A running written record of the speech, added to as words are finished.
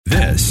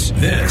This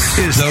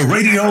is the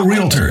Radio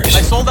Realtors.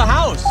 I sold a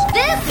house.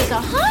 This is a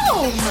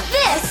home.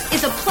 This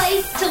is a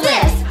place to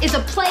live. This is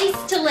a place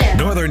to live.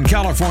 Northern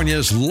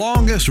California's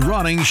longest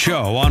running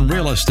show on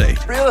real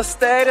estate. Real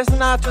estate is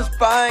not just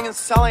buying and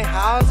selling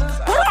houses.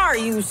 What are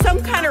you,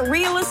 some kind of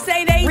real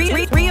estate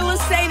agent? Real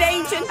estate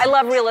agent? I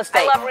love real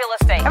estate.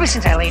 Ever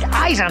since I laid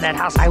eyes on that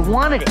house, I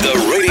wanted it.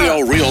 The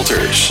Radio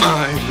Realtors.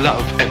 I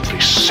love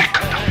every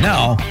second.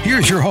 Now,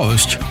 here's your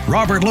host,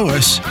 Robert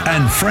Lewis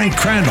and Frank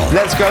Crandall.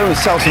 Let's go and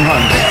sell some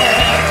homes.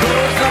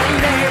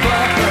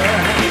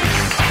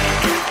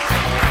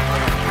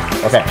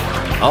 Okay.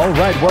 All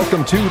right.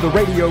 Welcome to the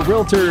Radio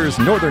Realtors,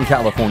 Northern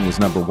California's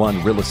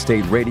 #1 real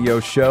estate radio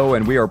show.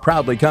 And we are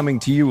proudly coming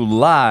to you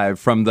live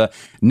from the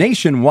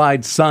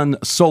nationwide Sun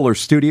Solar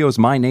Studios.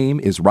 My name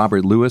is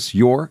Robert Lewis,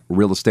 your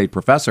real estate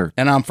professor.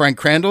 And I'm Frank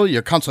Crandall,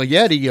 your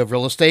consigliere of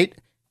real estate.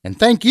 And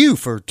thank you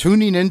for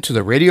tuning in to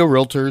the Radio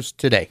Realtors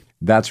today.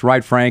 That's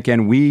right, Frank,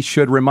 and we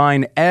should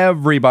remind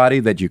everybody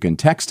that you can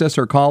text us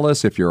or call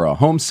us if you're a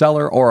home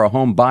seller or a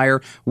home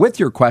buyer with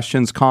your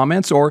questions,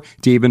 comments, or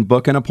to even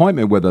book an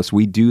appointment with us.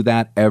 We do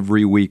that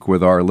every week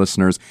with our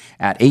listeners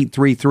at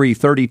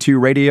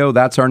 833-32-RADIO.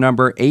 That's our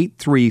number,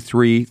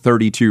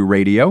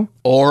 833-32-RADIO.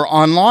 Or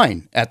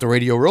online at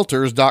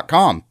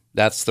theradiorealtors.com.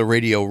 That's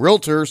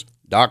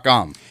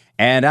theradiorealtors.com.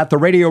 And at the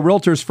Radio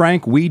Realtors,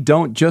 Frank, we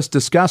don't just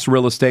discuss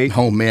real estate.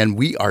 Oh, man,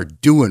 we are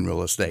doing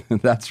real estate.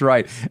 That's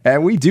right.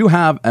 And we do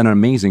have an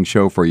amazing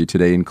show for you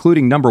today,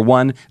 including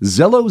 #1,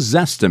 Zillow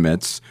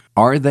Zestimates.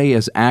 Are they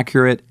as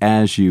accurate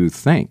as you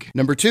think?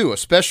 #2, a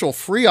special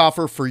free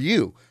offer for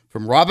you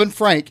from Rob and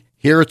Frank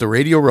here at the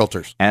Radio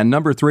Realtors. And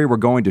 #3, we're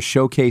going to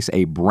showcase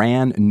a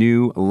brand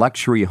new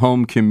luxury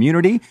home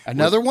community.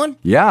 Another one?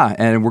 Yeah,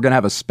 and we're going to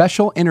have a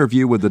special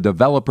interview with the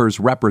developer's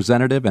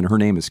representative, and her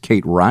name is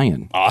Kate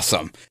Ryan.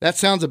 Awesome. That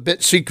sounds a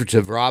bit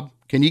secretive, Rob.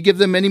 Can you give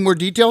them any more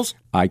details?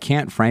 I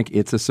can't, Frank.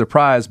 It's a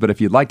surprise, but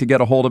if you'd like to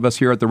get a hold of us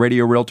here at the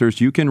Radio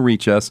Realtors, you can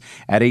reach us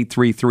at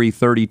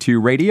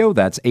 833-32-RADIO.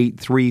 That's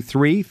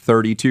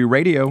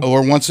 833-32-RADIO.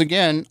 Or once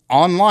again,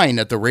 online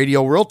at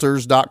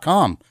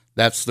theradiorealtors.com.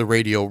 That's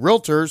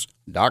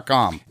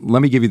theradiorealtors.com.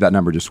 Let me give you that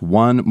number just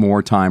one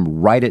more time.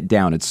 Write it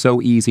down. It's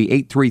so easy.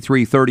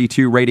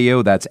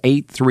 833-32-RADIO. That's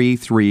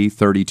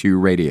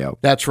 833-32-RADIO.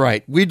 That's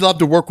right. We'd love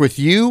to work with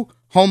you,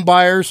 home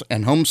buyers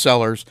and home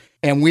sellers,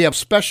 and we have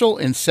special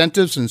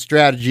incentives and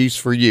strategies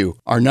for you.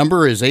 Our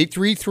number is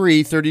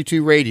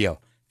 833-32-RADIO.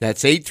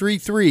 That's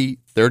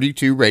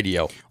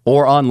 833-32-RADIO.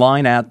 Or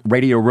online at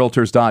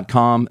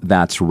radiorealtors.com.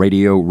 That's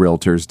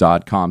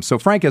radiorealtors.com. So,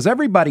 Frank, as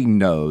everybody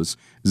knows,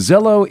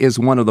 Zillow is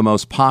one of the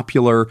most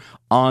popular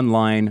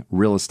online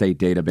real estate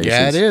databases.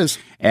 Yeah, it is.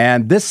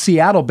 And this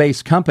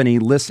Seattle-based company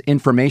lists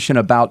information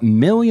about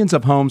millions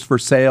of homes for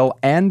sale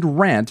and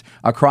rent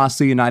across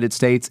the United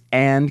States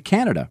and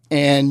Canada.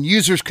 And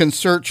users can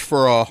search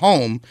for a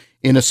home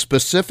in a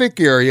specific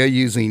area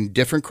using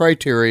different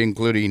criteria,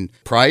 including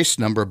price,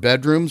 number of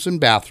bedrooms and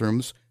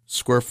bathrooms,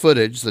 square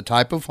footage, the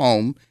type of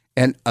home,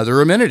 and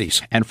other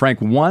amenities. And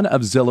Frank, one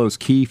of Zillow's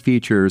key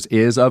features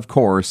is, of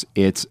course,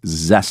 its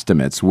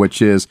Zestimates,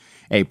 which is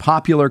a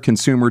popular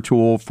consumer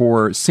tool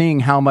for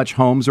seeing how much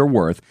homes are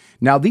worth.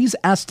 Now, these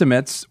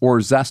estimates or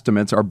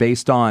Zestimates are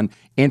based on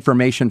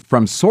information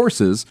from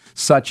sources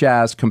such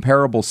as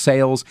comparable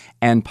sales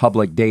and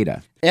public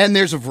data. And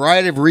there's a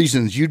variety of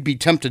reasons you'd be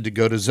tempted to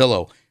go to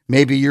Zillow.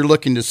 Maybe you're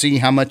looking to see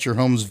how much your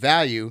home's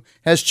value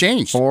has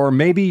changed. Or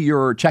maybe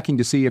you're checking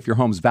to see if your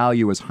home's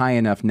value is high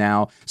enough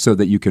now so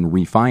that you can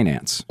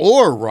refinance.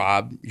 Or,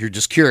 Rob, you're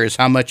just curious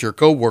how much your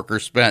coworker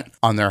spent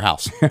on their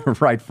house.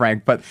 Right,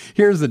 Frank. But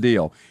here's the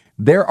deal.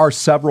 There are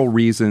several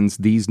reasons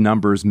these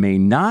numbers may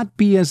not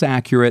be as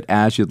accurate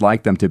as you'd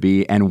like them to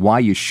be, and why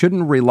you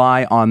shouldn't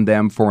rely on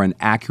them for an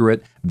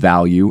accurate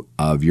value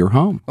of your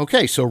home.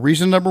 Okay, so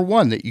reason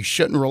 #1 that you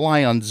shouldn't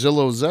rely on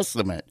Zillow's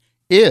estimate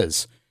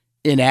is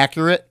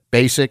inaccurate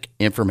basic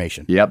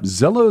information. Yep.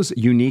 Zillow's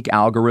unique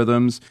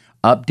algorithms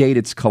update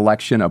its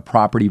collection of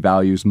property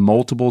values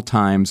multiple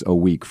times a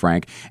week,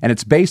 Frank. And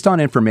it's based on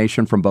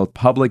information from both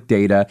public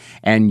data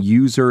and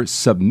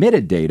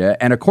user-submitted data.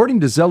 And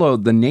according to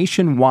Zillow, the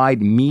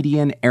nationwide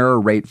median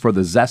error rate for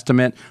the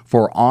Zestimate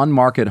for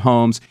on-market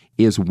homes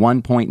is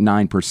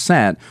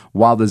 1.9%,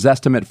 while the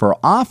Zestimate for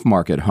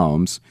off-market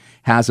homes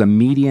has a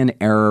median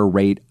error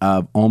rate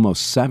of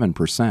almost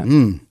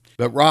 7%.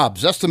 But Rob,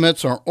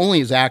 Zestimates are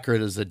only as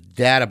accurate as the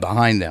data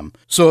behind them.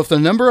 So if the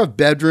number of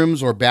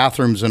bedrooms or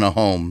bathrooms in a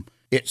home,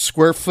 its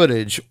square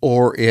footage,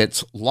 or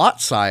its lot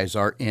size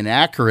are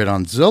inaccurate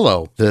on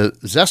Zillow, the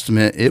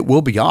Zestimate, it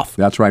will be off.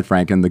 That's right,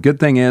 Frank. And the good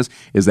thing is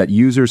that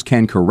users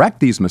can correct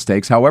these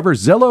mistakes. However,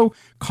 Zillow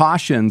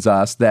cautions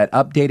us that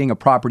updating a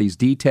property's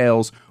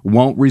details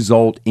won't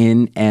result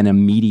in an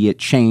immediate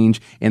change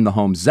in the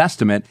home's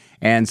Zestimate,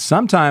 and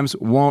sometimes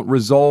won't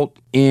result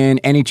in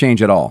any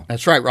change at all.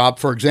 That's right, Rob.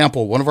 For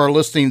example, one of our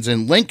listings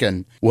in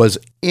Lincoln was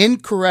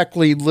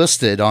incorrectly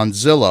listed on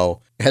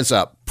Zillow as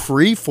a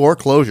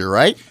pre-foreclosure,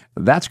 right?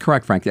 That's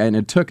correct, Frank. And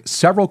it took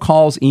several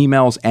calls,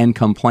 emails, and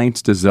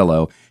complaints to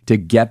Zillow to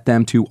get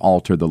them to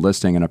alter the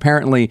listing. And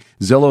apparently,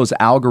 Zillow's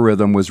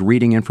algorithm was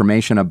reading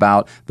information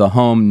about the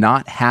home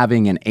not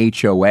having an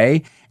HOA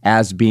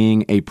as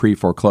being a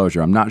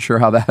pre-foreclosure. I'm not sure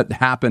how that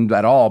happened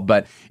at all,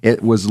 but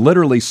it was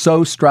literally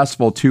so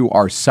stressful to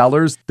our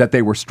sellers that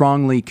they were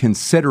strongly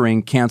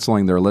considering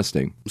canceling their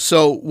listing.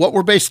 So what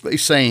we're basically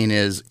saying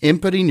is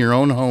inputting your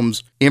own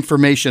home's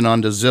information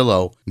onto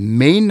Zillow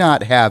may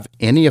not have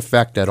any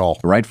effect at all.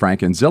 Right,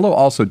 Frank. And Zillow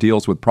also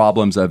deals with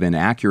problems of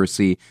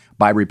inaccuracy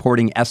by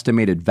reporting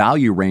estimated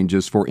value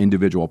ranges for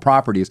individual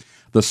properties.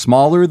 The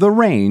smaller the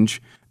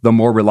range, the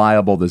more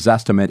reliable the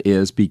Zestimate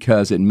is,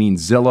 because it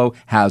means Zillow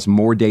has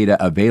more data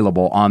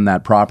available on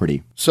that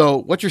property.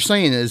 So what you're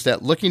saying is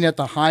that looking at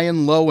the high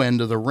and low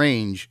end of the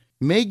range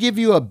may give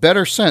you a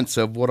better sense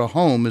of what a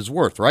home is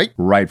worth, right?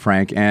 Right,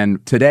 Frank.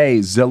 And today,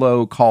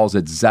 Zillow calls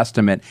its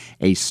Zestimate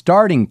a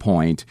starting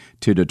point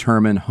to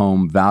determine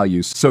home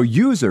values. So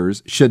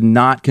users should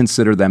not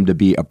consider them to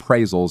be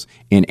appraisals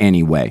in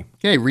any way.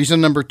 Okay, reason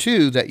number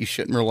 2 that you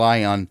shouldn't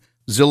rely on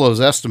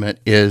Zillow's estimate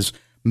is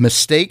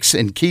mistakes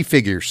in key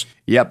figures.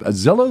 Yep,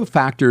 Zillow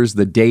factors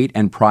the date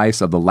and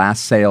price of the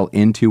last sale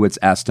into its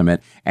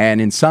estimate, and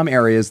in some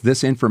areas,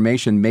 this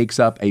information makes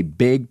up a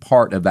big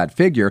part of that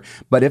figure.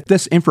 But if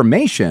this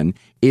information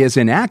is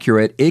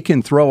inaccurate, it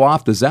can throw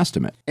off the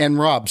Zestimate. And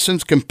Rob,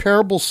 since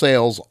comparable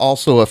sales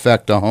also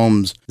affect a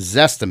home's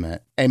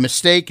Zestimate, a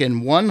mistake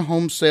in one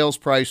home sales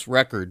price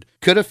record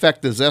could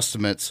affect the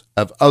Zestimates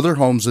of other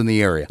homes in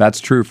the area. That's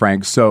true,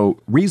 Frank. So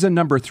reason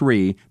number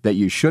 3 that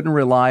you shouldn't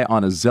rely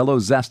on a Zillow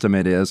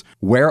Zestimate is,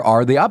 where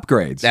are the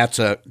upgrades? That's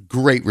a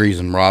great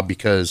reason, Rob,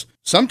 because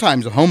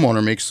sometimes a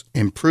homeowner makes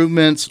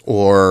improvements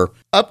or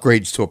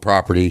upgrades to a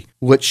property,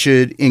 which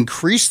should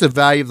increase the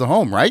value of the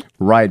home, right?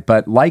 Right,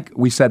 but like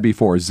we said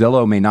before,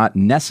 Zillow may not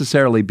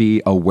necessarily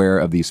be aware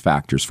of these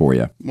factors for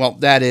you. Well,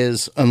 that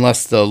is,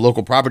 unless the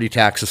local property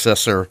tax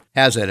assessor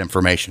has that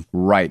information.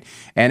 Right,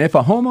 and if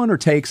a homeowner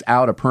takes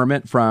out a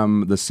permit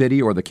from the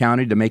city or the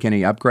county to make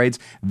any upgrades,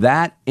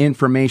 that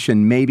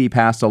information may be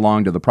passed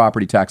along to the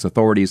property tax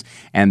authorities,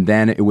 and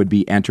then it would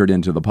be entered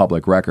into the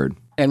public record.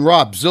 And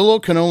Rob,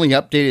 Zillow can only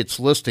update its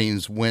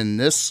listings when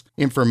this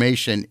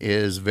information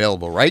is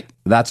available, right?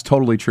 That's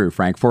totally true,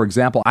 Frank. For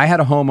example, I had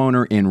a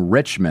homeowner in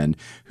Richmond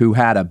who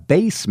had a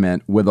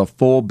basement with a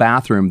full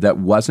bathroom that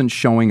wasn't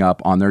showing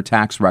up on their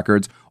tax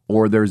records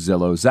or their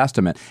Zillow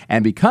Zestimate.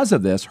 And because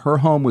of this, her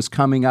home was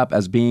coming up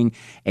as being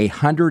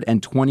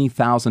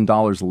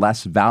 $120,000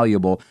 less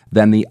valuable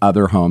than the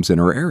other homes in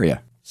her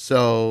area.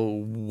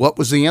 So what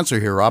was the answer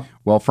here, Rob?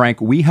 Well,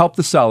 Frank, we helped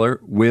the seller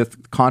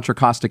with Contra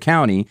Costa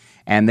County,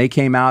 and they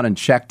came out and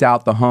checked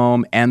out the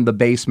home and the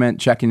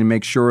basement, checking to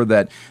make sure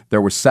that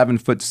there were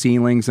 7-foot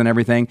ceilings and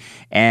everything,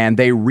 and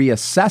they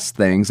reassessed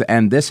things,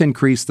 and this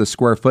increased the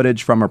square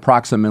footage from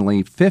approximately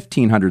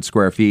 1,500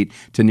 square feet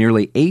to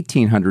nearly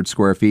 1,800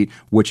 square feet,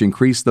 which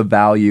increased the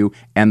value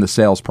and the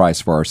sales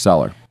price for our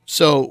seller.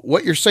 So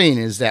what you're saying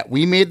is that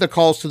we made the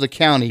calls to the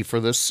county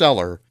for this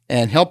seller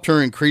and helped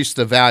her increase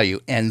the value,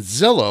 and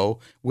Zillow,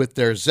 with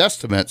their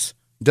Zestimates,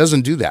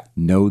 doesn't do that.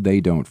 No,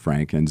 they don't,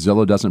 Frank. And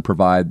Zillow doesn't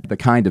provide the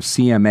kind of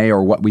CMA,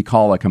 or what we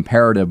call a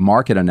comparative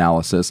market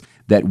analysis,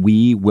 that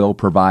we will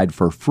provide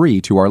for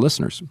free to our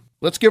listeners.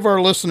 Let's give our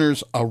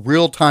listeners a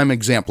real-time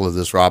example of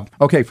this, Rob.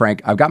 Okay,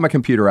 Frank, I've got my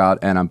computer out,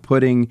 and I'm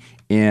putting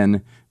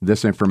in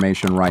this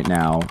information right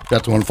now.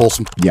 That's the one in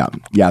Folsom? Yeah.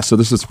 So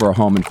this is for a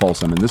home in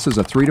Folsom, and this is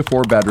a 3 to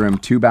 4 bedroom,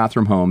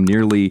 2-bathroom home,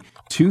 nearly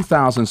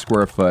 2,000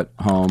 square foot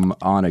home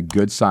on a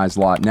good sized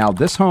lot. Now,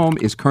 this home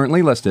is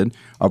currently listed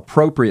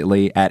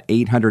appropriately at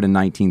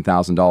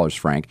 $819,000,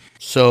 Frank.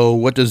 So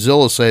what does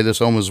Zillow say this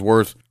home is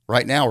worth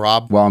right now,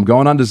 Rob? Well, I'm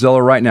going on to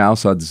Zillow right now,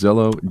 so it's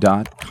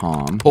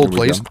Zillow.com. Hold,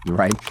 please.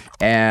 Right.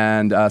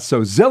 And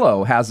so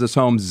Zillow has this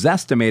home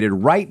Zestimated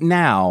right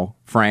now,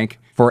 Frank,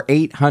 for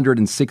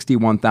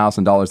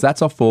 $861,000.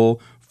 That's a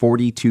full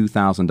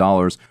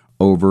 $42,000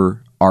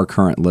 over our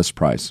current list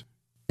price.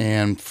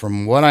 And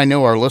from what I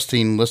know, our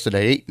listing listed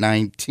at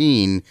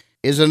 $819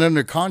 isn't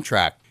under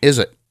contract, is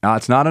it?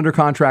 It's not under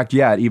contract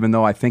yet, even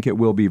though I think it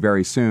will be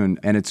very soon,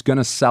 and it's going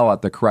to sell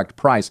at the correct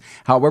price.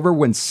 However,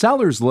 when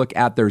sellers look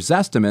at their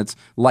Zestimates,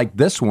 like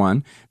this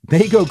one,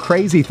 they go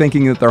crazy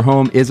thinking that their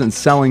home isn't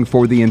selling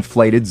for the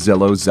inflated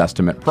Zillow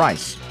Zestimate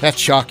price. That's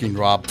shocking,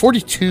 Rob.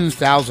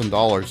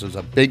 $42,000 is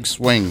a big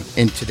swing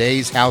in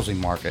today's housing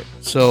market.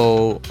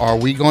 So are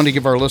we going to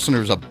give our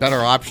listeners a better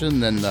option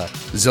than the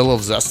Zillow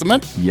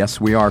Zestimate? Yes,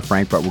 we are,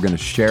 Frank, but we're going to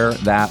share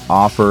that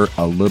offer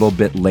a little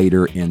bit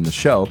later in the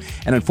show.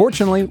 And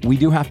unfortunately, we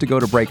do have to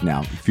go to break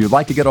now. If you'd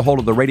like to get a hold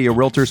of the Radio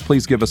Realtors,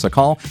 please give us a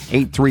call.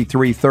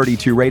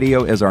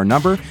 833-32-RADIO is our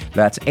number.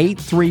 That's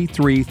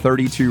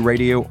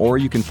 833-32-RADIO, or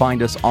you can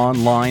find us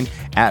online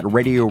at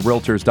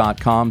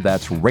RadioRealtors.com.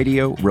 That's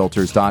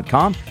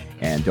RadioRealtors.com.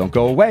 And don't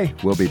go away.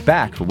 We'll be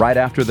back right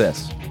after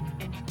this.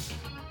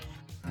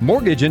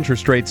 Mortgage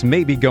interest rates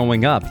may be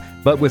going up.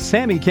 But with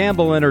Sammy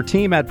Campbell and her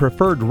team at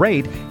Preferred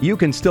Rate, you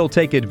can still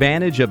take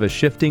advantage of a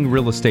shifting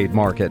real estate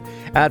market.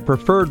 At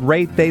Preferred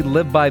Rate, they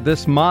live by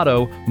this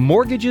motto,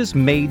 mortgages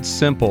made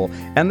simple,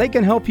 and they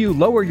can help you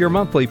lower your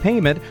monthly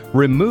payment,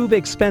 remove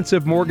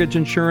expensive mortgage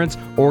insurance,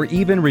 or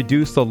even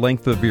reduce the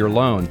length of your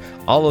loan.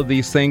 All of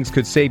these things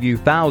could save you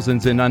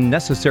thousands in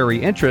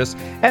unnecessary interest,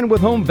 and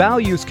with home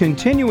values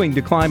continuing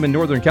to climb in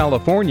Northern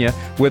California,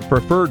 with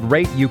Preferred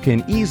Rate, you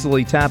can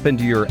easily tap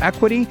into your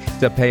equity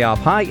to pay off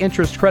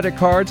high-interest credit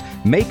cards,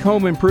 make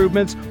home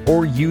improvements,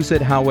 or use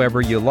it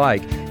however you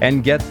like.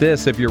 And get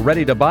this, if you're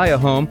ready to buy a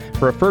home,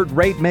 Preferred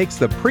Rate makes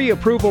the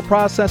pre-approval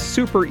process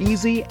super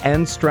easy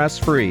and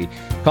stress-free.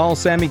 Call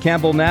Sammy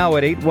Campbell now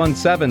at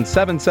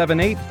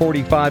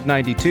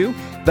 817-778-4592.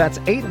 That's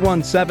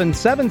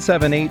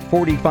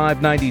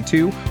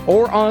 817-778-4592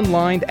 or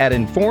online at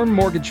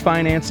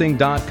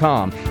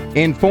informedmortgagefinancing.com.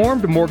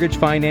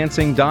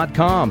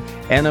 informedmortgagefinancing.com.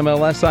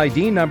 NMLS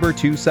ID number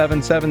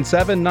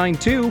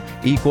 277792,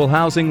 Equal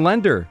Housing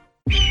Lender.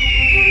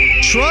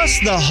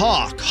 Trust the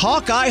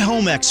Hawkeye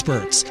Home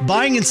Experts.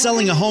 Buying and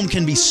selling a home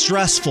can be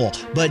stressful,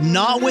 but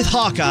not with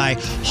Hawkeye.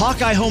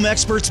 Hawkeye Home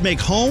Experts make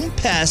home,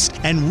 pest,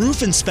 and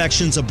roof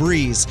inspections a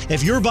breeze.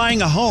 If you're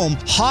buying a home,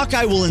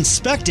 Hawkeye will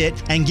inspect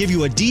it and give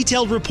you a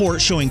detailed report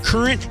showing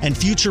current and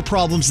future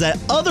problems that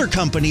other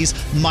companies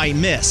might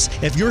miss.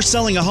 If you're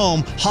selling a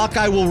home,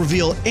 Hawkeye will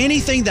reveal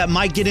anything that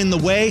might get in the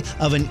way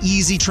of an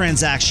easy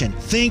transaction.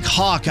 Think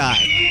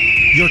Hawkeye,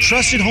 your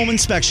trusted home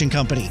inspection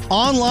company.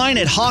 Online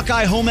at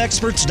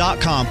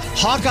HawkeyeHomeExperts.com.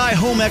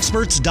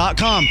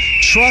 HawkeyeHomeExperts.com.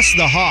 Trust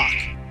the Hawk.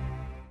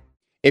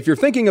 If you're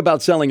thinking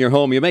about selling your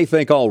home, you may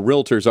think all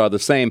realtors are the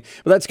same,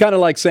 but that's kind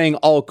of like saying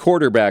all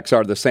quarterbacks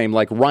are the same,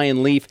 like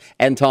Ryan Leaf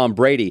and Tom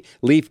Brady.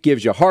 Leaf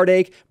gives you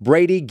heartache,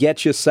 Brady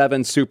gets you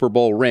 7 Super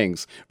Bowl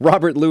rings.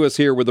 Robert Lewis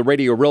here with the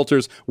Radio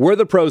Realtors. We're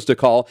the pros to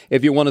call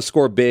if you want to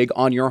score big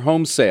on your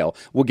home sale.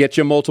 We'll get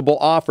you multiple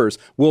offers.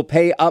 We'll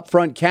pay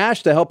upfront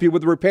cash to help you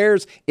with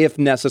repairs if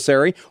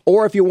necessary,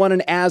 or if you want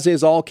an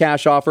as-is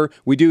all-cash offer,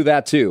 we do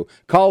that too.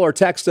 Call or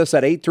text us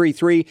at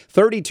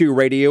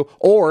 833-32-RADIO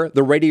or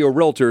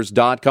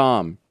theradiorealtors.com.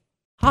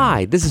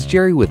 Hi, this is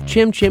Jerry with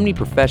Chim Chimney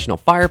Professional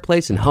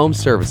Fireplace and Home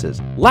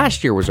Services.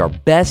 Last year was our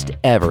best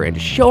ever, and to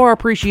show our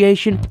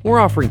appreciation, we're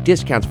offering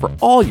discounts for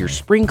all your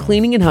spring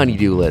cleaning and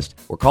honeydew list.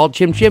 We're called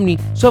Chim Chimney,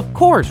 so of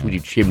course we do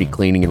chimney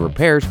cleaning and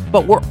repairs,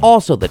 but we're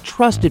also the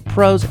trusted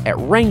pros at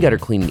rain gutter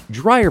cleaning,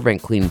 dryer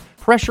vent cleaning,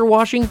 pressure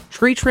washing,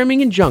 tree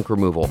trimming, and junk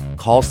removal.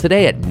 Call us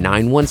today at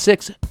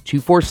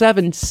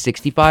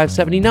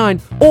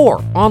 916-247-6579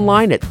 or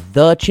online at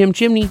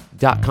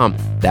thechimchimney.com.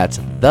 That's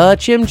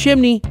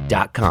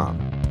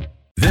thechimchimney.com.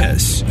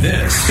 This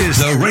is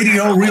the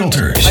Radio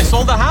Realtors. I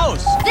sold the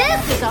house.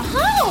 This is a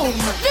home.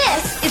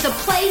 This is a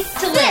place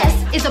to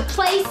live. This is a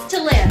place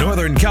to live.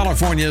 Northern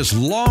California's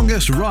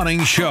longest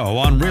running show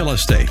on real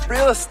estate.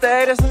 Real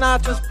estate is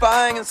not just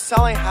buying and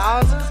selling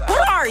houses.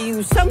 What are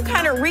you, some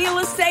kind of real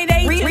estate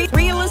agent?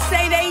 Real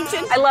estate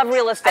agent? I love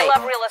real estate.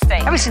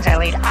 Ever since I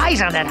laid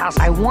eyes on that house,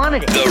 I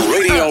wanted it. The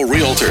Radio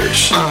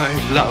Realtors. I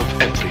love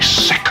every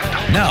second.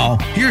 Now,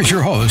 here's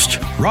your host,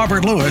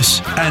 Robert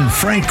Lewis and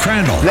Frank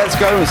Crandall. Let's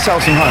go and sell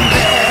some homes.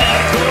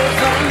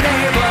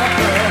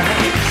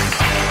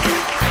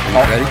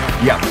 All ready?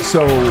 Yeah.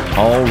 So,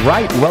 all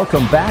right.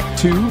 Welcome back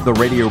to the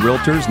Radio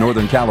Realtors,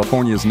 Northern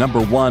California's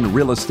 #1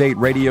 real estate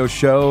radio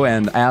show.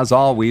 And as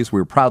always,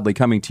 we're proudly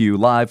coming to you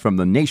live from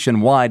the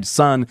nationwide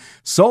Sun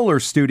Solar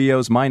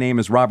Studios. My name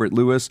is Robert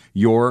Lewis,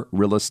 your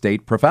real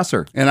estate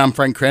professor. And I'm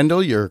Frank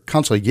Crandall, your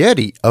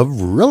consigliere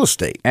of real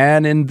estate.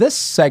 And in this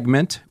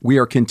segment, we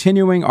are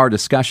continuing our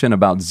discussion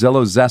about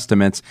Zillow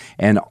Zestimates,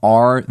 and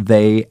are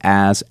they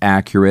as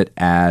accurate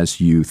as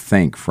you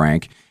think,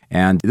 Frank?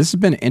 And this has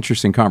been an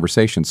interesting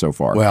conversation so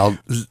far. Well,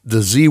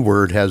 the Z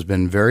word has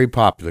been very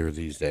popular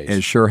these days.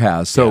 It sure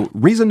has. So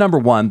reason number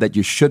one that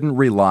you shouldn't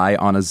rely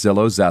on a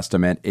Zillow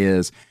Zestimate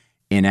is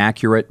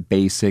inaccurate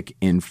basic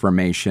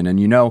information.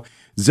 And you know,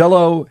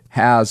 Zillow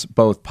has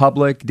both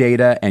public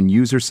data and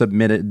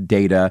user-submitted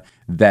data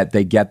that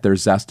they get their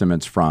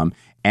Zestimates from.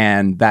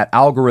 And that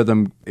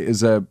algorithm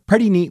is a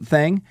pretty neat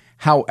thing.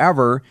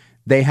 However,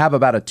 they have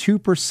about a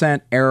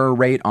 2% error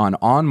rate on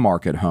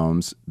on-market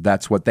homes.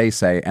 That's what they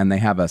say. And they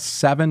have a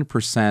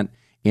 7%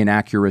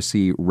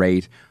 inaccuracy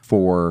rate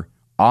for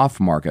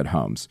off-market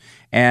homes.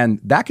 And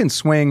that can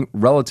swing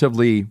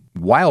relatively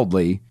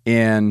wildly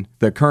in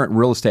the current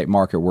real estate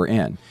market we're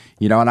in.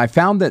 You know, and I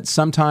found that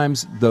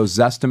sometimes those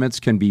estimates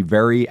can be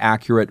very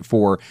accurate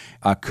for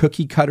a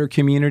cookie-cutter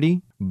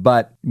community,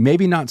 but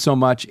maybe not so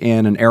much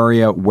in an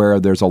area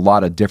where there's a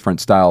lot of different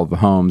style of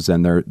homes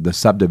and the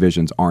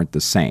subdivisions aren't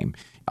the same.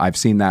 I've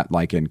seen that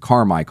like in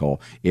Carmichael.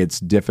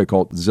 It's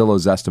difficult.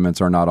 Zillow's estimates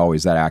are not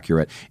always that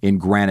accurate. In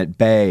Granite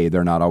Bay,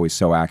 they're not always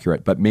so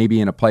accurate. But maybe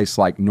in a place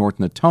like North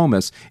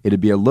Natomas, it'd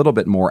be a little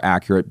bit more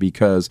accurate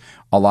because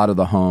a lot of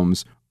the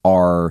homes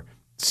are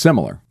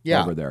similar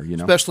over there. You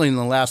know, especially in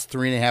the last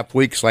 3.5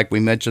 weeks, like we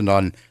mentioned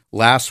on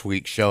last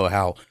week's show,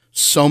 how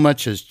so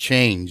much has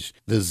changed.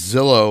 The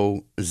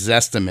Zillow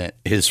Zestimate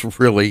is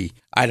really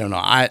I don't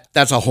know.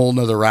 That's a whole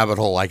nother rabbit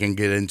hole I can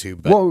get into.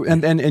 But. Well,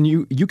 and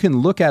you can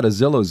look at a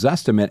Zillow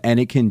Zestimate, and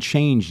it can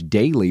change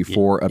daily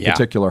for a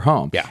particular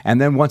home. Yeah. And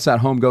then once that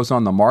home goes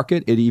on the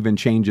market, it even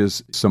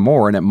changes some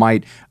more, and it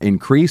might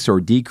increase or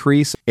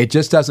decrease. It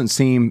just doesn't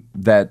seem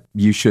that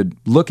you should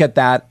look at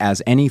that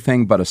as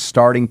anything but a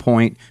starting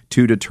point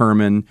to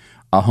determine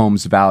a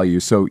home's value.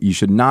 So you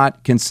should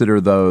not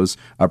consider those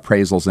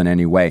appraisals in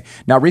any way.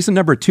 Now, reason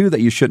number 2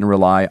 that you shouldn't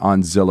rely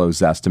on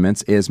Zillow's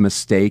estimates is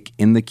mistake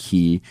in the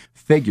key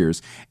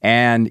figures.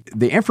 And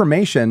the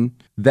information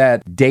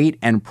that date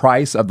and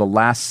price of the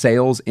last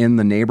sales in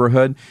the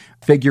neighborhood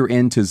figure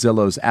into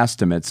Zillow's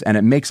estimates, and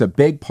it makes a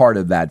big part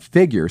of that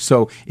figure.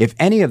 So if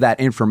any of that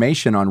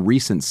information on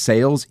recent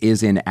sales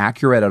is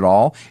inaccurate at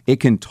all, it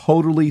can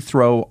totally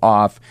throw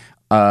off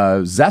a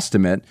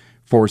Zestimate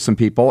for some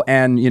people.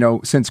 And,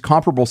 since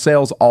comparable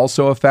sales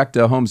also affect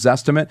a home's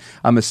estimate,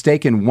 a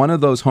mistake in one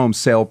of those home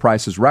sale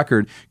prices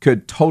record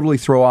could totally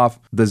throw off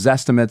the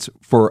Zestimates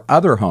for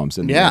other homes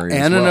in the area.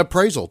 Yeah, and an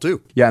appraisal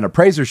too. Yeah, an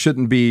appraiser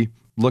shouldn't be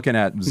looking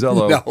at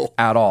Zillow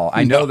at all.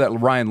 I know that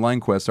Ryan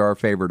Lundquist, our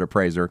favorite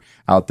appraiser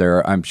out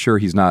there, I'm sure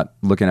he's not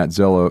looking at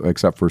Zillow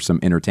except for some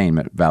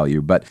entertainment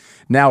value. But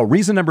now,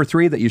 reason number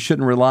 3 that you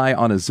shouldn't rely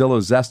on a Zillow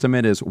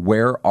Zestimate is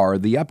where are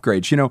the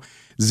upgrades?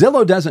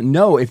 Zillow doesn't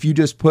know if you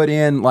just put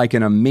in like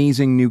an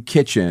amazing new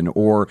kitchen,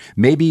 or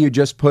maybe you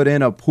just put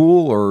in a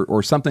pool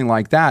or something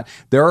like that.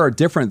 There are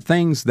different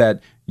things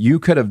that you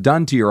could have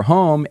done to your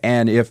home,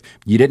 and if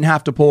you didn't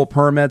have to pull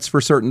permits for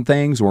certain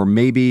things, or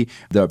maybe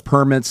the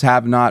permits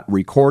have not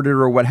recorded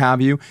or what have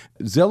you,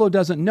 Zillow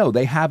doesn't know.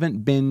 They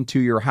haven't been to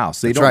your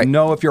house. They don't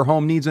know if your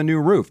home needs a new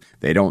roof.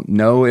 They don't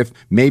know if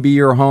maybe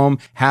your home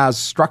has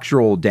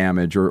structural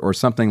damage or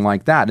something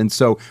like that. And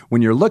so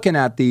when you're looking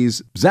at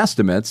these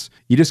Zestimates,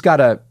 you just got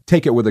to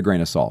take it with a grain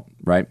of salt,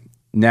 right?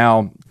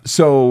 Now,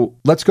 so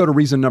let's go to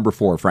reason number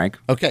 4, Frank.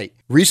 Okay.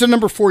 Reason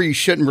number 4 you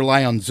shouldn't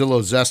rely on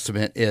Zillow's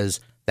estimate is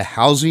the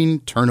housing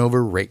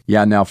turnover rate.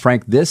 Yeah, now,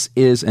 Frank, this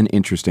is an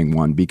interesting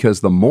one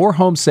because the more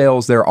home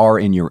sales there are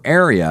in your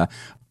area,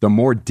 the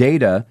more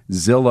data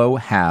Zillow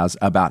has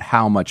about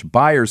how much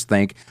buyers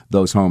think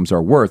those homes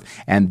are worth.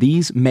 And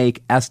these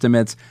make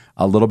estimates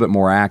a little bit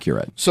more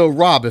accurate. So,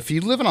 Rob, if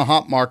you live in a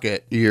hot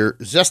market, your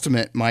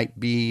Zestimate might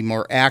be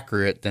more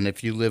accurate than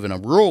if you live in a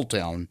rural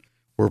town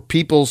where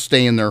people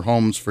stay in their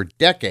homes for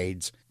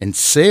decades and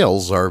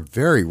sales are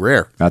very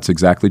rare. That's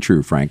exactly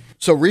true, Frank.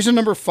 So reason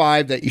number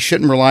 5 that you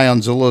shouldn't rely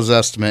on Zillow's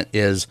estimate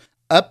is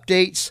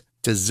updates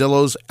to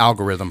Zillow's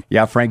algorithm.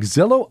 Yeah, Frank,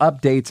 Zillow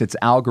updates its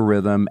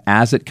algorithm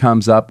as it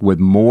comes up with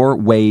more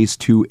ways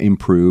to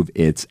improve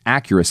its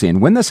accuracy.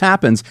 And when this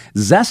happens,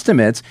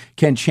 Zestimates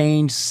can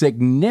change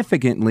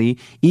significantly,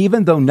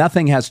 even though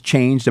nothing has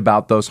changed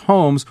about those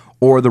homes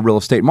or the real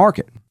estate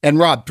market. And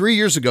Rob, 3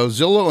 years ago,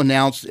 Zillow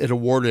announced it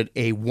awarded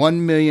a $1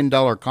 million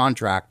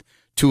contract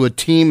to a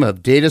team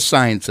of data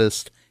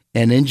scientists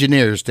and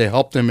engineers to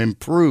help them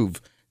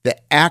improve the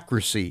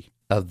accuracy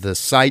of the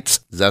site's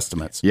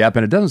Zestimates. Yep,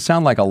 and it doesn't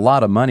sound like a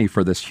lot of money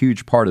for this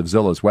huge part of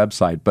Zillow's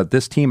website, but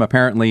this team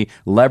apparently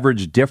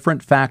leveraged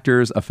different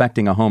factors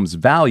affecting a home's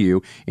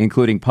value,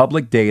 including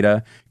public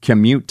data,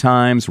 commute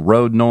times,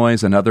 road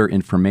noise, and other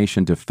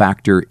information to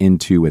factor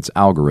into its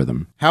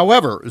algorithm.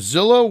 However,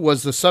 Zillow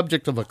was the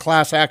subject of a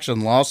class action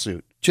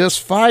lawsuit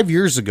just 5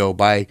 years ago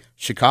by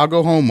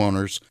Chicago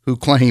homeowners who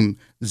claim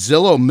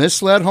Zillow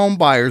misled home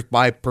buyers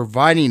by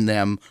providing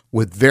them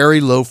with very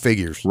low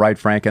figures. Right,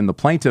 Frank. And the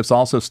plaintiffs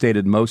also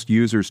stated most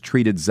users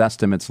treated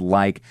Zestimates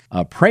like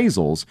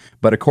appraisals.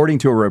 But according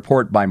to a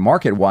report by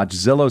MarketWatch,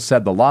 Zillow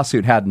said the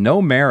lawsuit had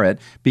no merit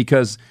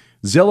because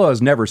Zillow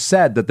has never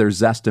said that their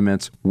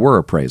Zestimates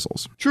were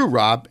appraisals. True,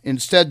 Rob.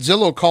 Instead,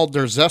 Zillow called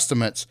their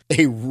Zestimates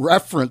a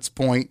reference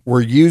point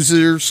where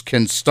users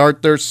can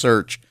start their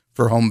search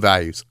for home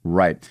values.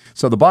 Right.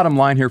 So the bottom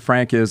line here,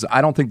 Frank, is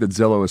I don't think that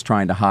Zillow is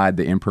trying to hide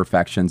the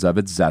imperfections of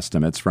its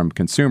estimates from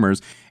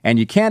consumers, and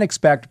you can't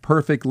expect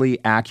perfectly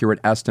accurate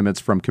estimates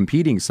from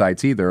competing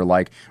sites either,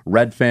 like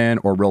Redfin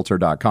or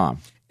Realtor.com.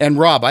 And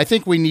Rob, I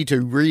think we need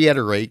to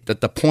reiterate that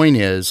the point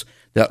is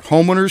that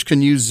homeowners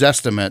can use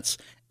Zestimates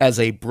as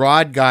a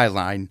broad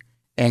guideline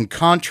and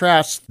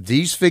contrast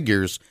these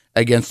figures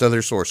against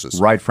other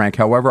sources. Right, Frank.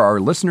 However, our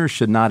listeners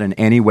should not in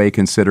any way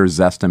consider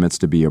Zestimates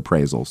to be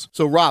appraisals.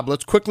 So, Rob,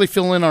 let's quickly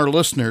fill in our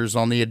listeners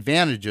on the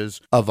advantages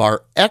of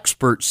our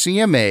expert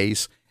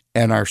CMAs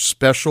and our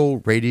special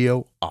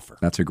radio offer.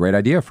 That's a great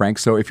idea, Frank.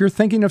 So if you're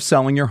thinking of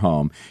selling your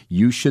home,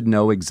 you should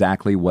know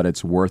exactly what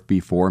it's worth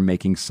before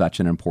making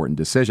such an important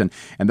decision.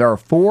 And there are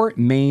 4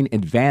 main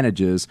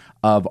advantages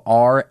of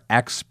our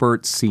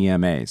expert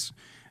CMAs.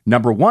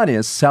 Number 1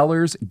 is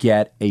sellers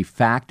get a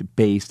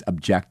fact-based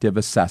objective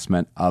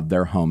assessment of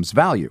their home's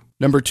value.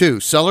 Number 2,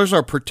 sellers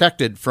are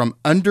protected from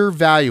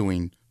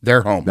undervaluing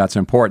their home. That's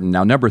important.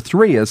 Now, number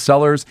 3 is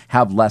sellers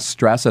have less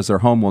stress as their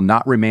home will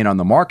not remain on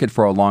the market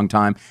for a long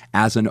time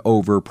as an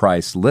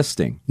overpriced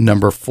listing.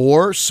 Number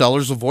 4,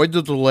 sellers avoid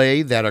the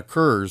delay that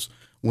occurs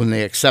when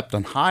they accept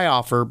a high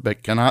offer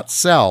but cannot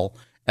sell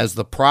as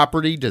the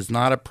property does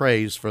not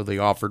appraise for the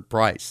offered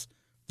price.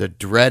 the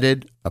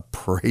dreaded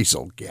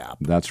appraisal gap.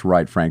 That's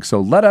right, Frank.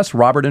 So let us,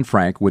 Robert and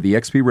Frank, with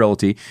eXp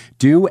Realty,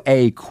 do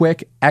a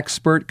quick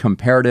expert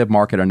comparative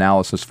market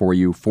analysis for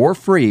you for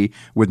free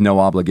with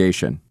no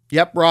obligation.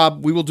 Yep,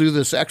 Rob, we will do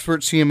this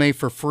expert CMA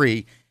for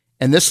free,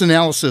 and this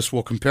analysis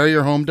will compare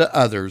your home to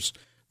others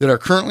that are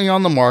currently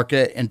on the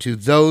market and to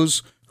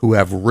those who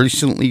have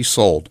recently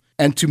sold,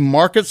 and to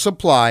market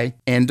supply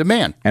and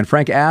demand. And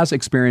Frank, as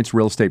experienced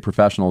real estate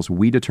professionals,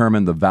 we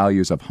determine the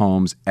values of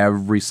homes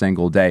every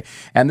single day.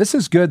 And this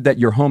is good that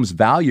your home's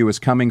value is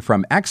coming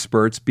from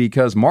experts,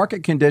 because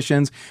market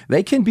conditions,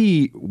 they can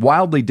be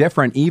wildly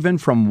different even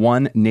from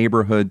one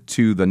neighborhood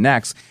to the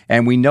next.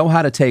 And we know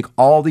how to take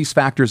all these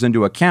factors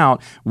into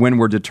account when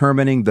we're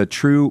determining the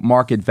true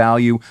market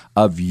value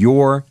of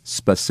your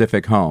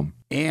specific home.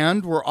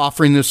 And we're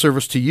offering this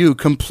service to you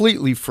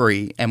completely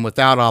free and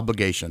without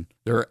obligation.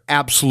 There are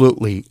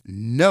absolutely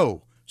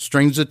no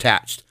strings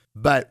attached.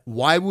 But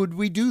why would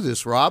we do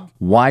this, Rob?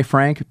 Why,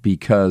 Frank?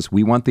 Because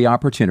we want the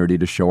opportunity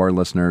to show our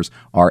listeners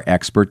our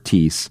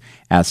expertise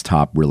as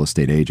top real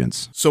estate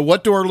agents. So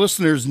what do our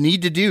listeners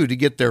need to do to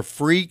get their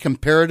free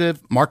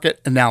comparative market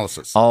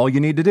analysis? All you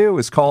need to do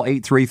is call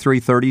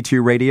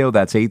 833-32-RADIO.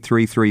 That's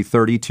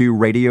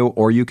 833-32-RADIO.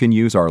 Or you can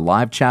use our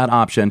live chat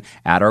option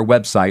at our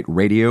website,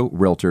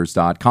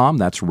 RadioRealtors.com.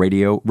 That's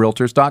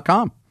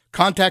RadioRealtors.com.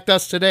 Contact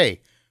us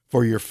today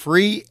for your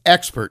free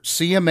expert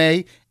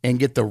CMA and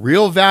get the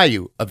real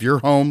value of your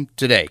home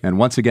today. And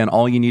once again,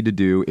 all you need to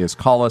do is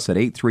call us at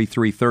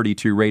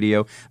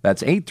 833-32-RADIO.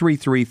 That's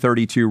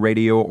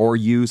 833-32-RADIO, or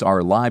use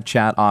our live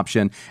chat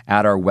option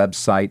at our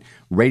website,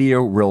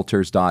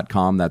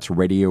 RadioRealtors.com. That's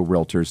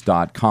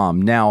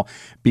RadioRealtors.com. Now,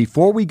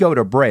 before we go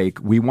to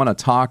break, we want to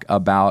talk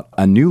about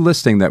a new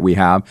listing that we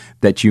have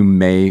that you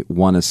may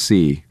want to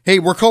see. Hey,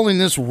 we're calling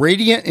this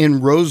Radiant in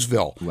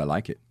Roseville. Ooh, I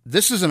like it.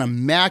 This is an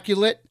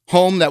immaculate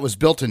home that was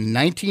built in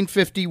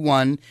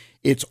 1951.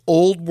 It's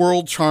Old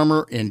World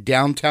Charmer in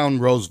downtown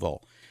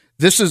Roseville.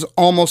 This is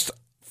almost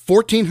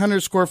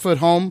 1,400 square foot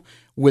home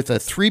with a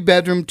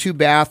 3-bedroom,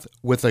 2-bath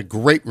with a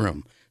great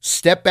room.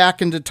 Step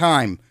back into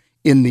time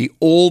in the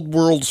Old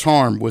World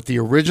charm with the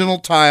original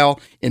tile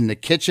in the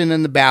kitchen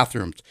and the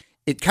bathrooms.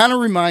 It kind of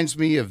reminds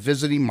me of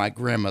visiting my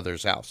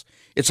grandmother's house.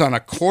 It's on a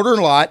quarter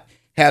lot,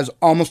 has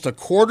almost a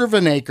quarter of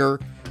an acre,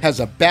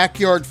 has a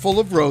backyard full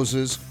of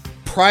roses,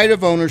 pride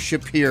of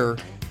ownership here.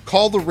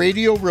 Call the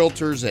Radio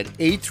Realtors at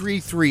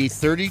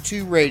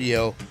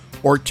 833-32-RADIO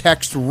or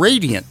text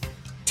RADIANT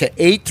to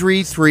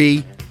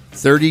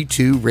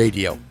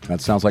 833-32-RADIO.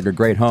 That sounds like a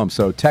great home.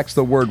 So text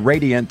the word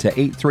RADIANT to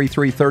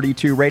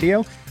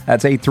 833-32-RADIO.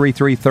 That's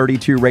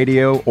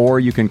 833-32-RADIO, or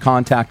you can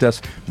contact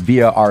us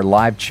via our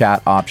live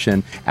chat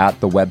option at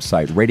the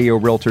website,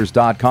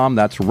 RadioRealtors.com.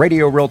 That's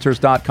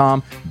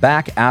RadioRealtors.com.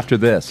 Back after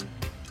this.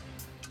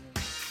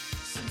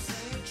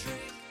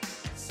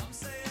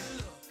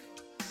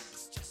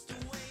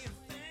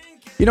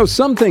 You know,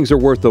 some things are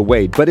worth the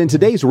wait, but in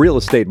today's real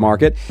estate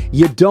market,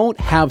 you don't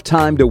have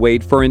time to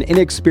wait for an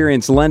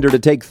inexperienced lender to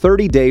take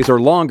 30 days or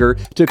longer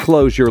to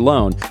close your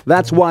loan.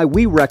 That's why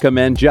we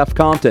recommend Jeff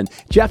Compton.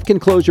 Jeff can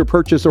close your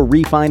purchase or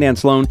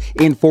refinance loan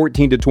in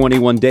 14 to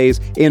 21 days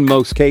in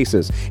most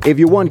cases. If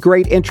you want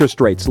great interest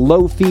rates,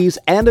 low fees,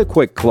 and a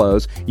quick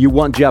close, you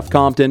want Jeff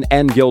Compton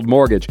and Guild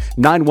Mortgage.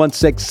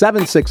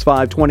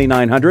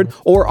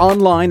 916-765-2900 or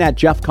online at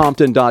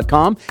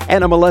jeffcompton.com.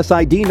 NMLS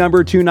ID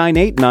number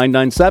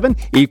 298997.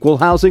 Equal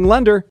housing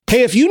lender.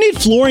 Hey, if you need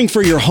flooring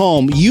for your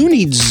home, you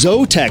need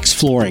Zotex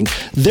Flooring.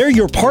 They're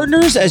your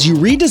partners as you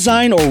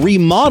redesign or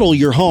remodel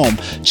your home.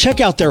 Check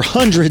out their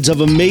hundreds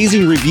of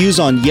amazing reviews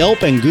on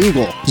Yelp and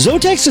Google.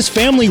 Zotex is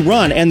family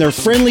run, and their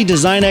friendly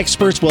design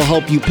experts will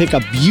help you pick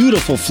a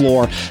beautiful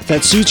floor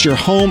that suits your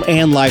home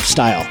and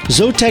lifestyle.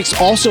 Zotex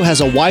also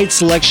has a wide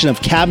selection of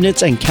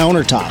cabinets and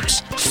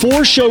countertops.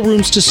 4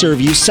 showrooms to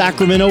serve you: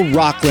 Sacramento,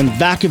 Rockland,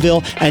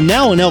 Vacaville, and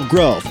now in Elk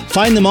Grove.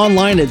 Find them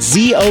online at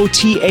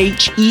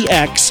ZOTHEXflooring.com.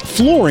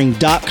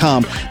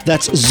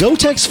 That's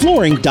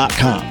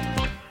ZOTEXflooring.com.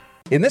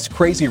 In this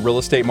crazy real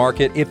estate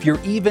market, if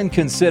you're even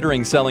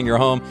considering selling your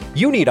home,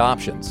 you need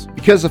options.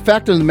 Because the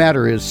fact of the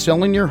matter is,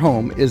 selling your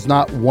home is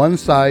not one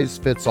size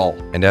fits all.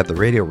 And at the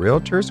Radio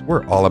Realtors,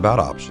 we're all about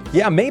options.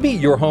 Yeah, maybe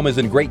your home is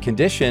in great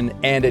condition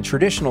and a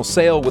traditional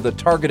sale with a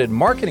targeted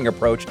marketing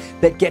approach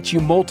that gets you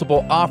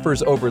multiple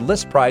offers over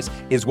list price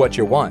is what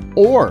you want.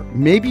 Or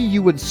maybe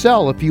you would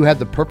sell if you had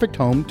the perfect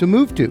home to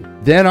move to.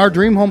 Then our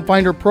Dream Home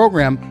Finder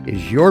program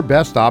is your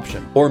best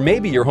option. Or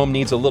maybe your home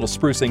needs a little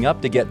sprucing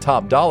up to get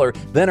top dollar.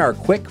 Then our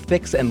quick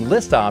fix and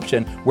list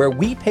option, where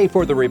we pay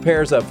for the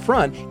repairs up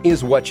front,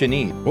 is what you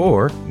need.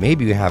 Or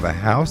maybe you have a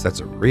house that's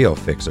a real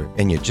fixer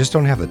and you just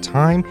don't have the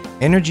time,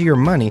 energy, or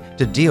money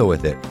to deal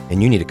with it,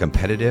 and you need a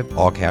competitive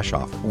all-cash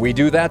offer. We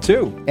do that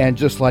too. And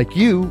just like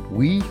you,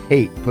 we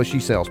hate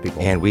pushy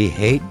salespeople. And we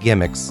hate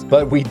gimmicks.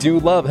 But we do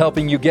love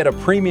helping you get a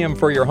premium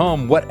for your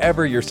home,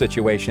 whatever your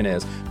situation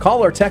is.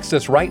 Call or text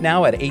us right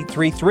now at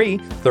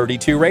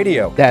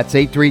 833-32-RADIO. That's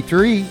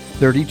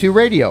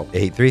 833-32-RADIO.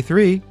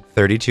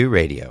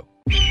 833-32-RADIO.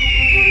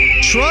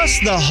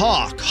 Trust the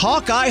Hawk,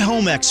 Hawkeye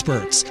Home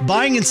Experts.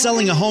 Buying and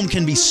selling a home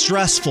can be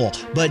stressful,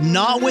 but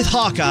not with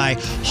Hawkeye.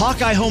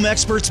 Hawkeye Home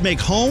Experts make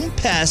home,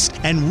 pest,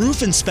 and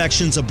roof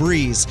inspections a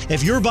breeze.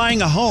 If you're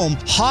buying a home,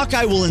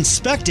 Hawkeye will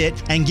inspect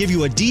it and give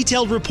you a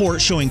detailed report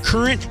showing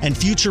current and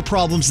future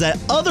problems that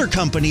other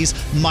companies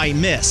might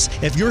miss.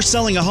 If you're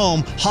selling a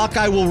home,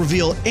 Hawkeye will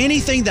reveal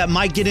anything that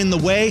might get in the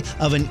way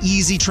of an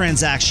easy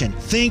transaction.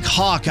 Think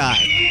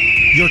Hawkeye,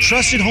 your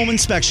trusted home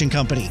inspection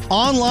company.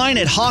 Online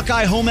at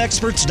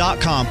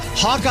HawkeyeHomeExperts.com.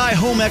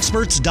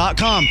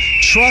 HawkeyeHomeExperts.com.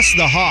 Trust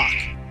the Hawk.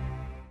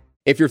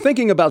 If you're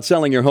thinking about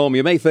selling your home,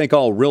 you may think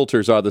all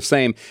realtors are the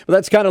same, but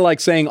that's kind of like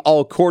saying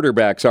all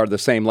quarterbacks are the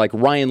same, like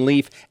Ryan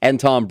Leaf and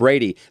Tom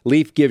Brady.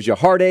 Leaf gives you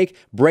heartache,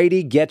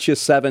 Brady gets you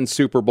 7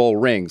 Super Bowl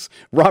rings.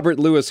 Robert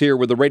Lewis here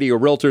with the Radio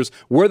Realtors.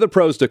 We're the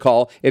pros to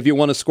call if you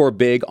want to score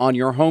big on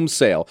your home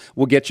sale.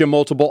 We'll get you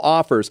multiple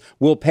offers.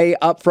 We'll pay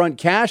upfront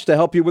cash to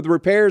help you with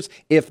repairs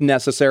if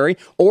necessary,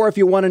 or if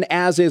you want an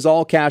as-is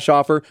all-cash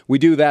offer, we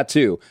do that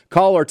too.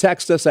 Call or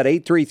text us at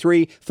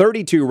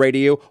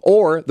 833-32-RADIO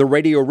or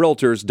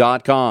theradiorealtors.com.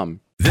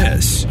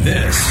 This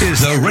is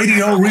the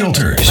Radio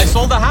Realtors. I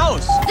sold the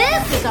house.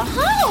 This is a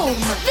home.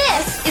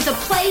 This is a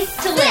place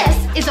to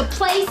live. This is a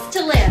place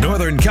to live.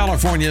 Northern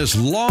California's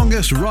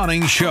longest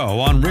running show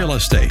on real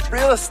estate.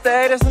 Real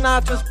estate is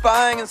not just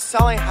buying and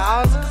selling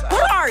houses.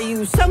 What are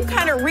you, some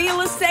kind of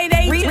real estate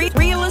agent?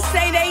 Real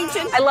estate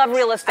agent? I love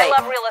real estate.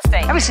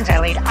 Ever since I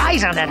laid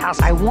eyes on that house,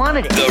 I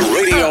wanted it. The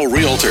Radio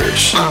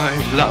Realtors. I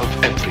love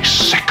every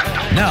second.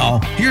 Now,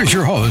 here's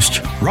your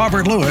host,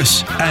 Robert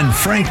Lewis and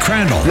Frank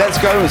Crandall. Let's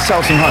go and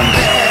sell some homes.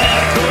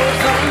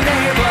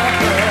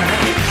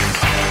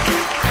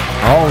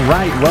 All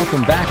right,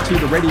 welcome back to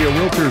the Radio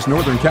Realtors,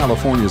 Northern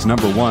California's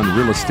 #1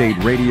 real estate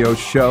radio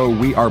show.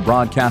 We are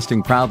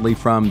broadcasting proudly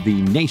from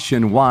the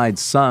nationwide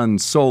Sun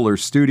Solar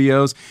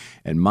Studios.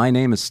 And my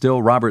name is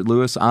still Robert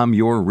Lewis. I'm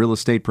your real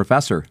estate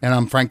professor. And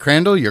I'm Frank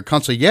Crandall, your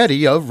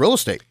consigliere of real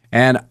estate.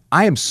 And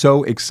I am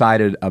so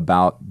excited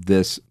about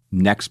this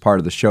next part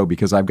of the show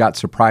because I've got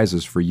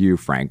surprises for you,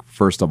 Frank,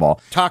 first of all.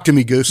 Talk to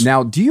me, Goose.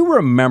 Now, do you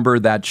remember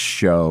that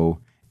show,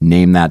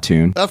 Name That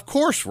Tune? Of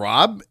course,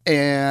 Rob.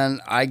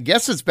 And I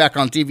guess it's back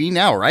on TV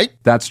now, right?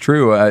 That's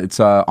true. It's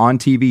on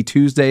TV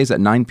Tuesdays at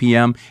 9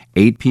 p.m.,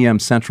 8 p.m.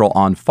 Central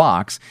on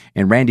Fox.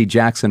 And Randy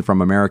Jackson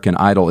from American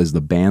Idol is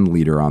the band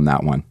leader on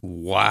that one.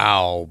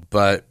 Wow.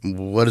 But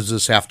what does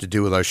this have to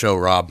do with our show,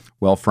 Rob?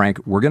 Well,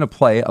 Frank, we're going to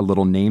play a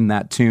little Name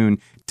That Tune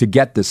to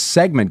get this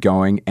segment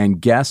going. And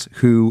guess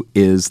who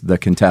is the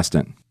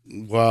contestant?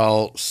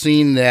 Well,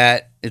 seeing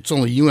that it's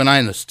only you and I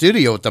in the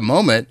studio at the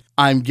moment,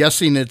 I'm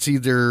guessing it's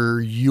either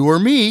you or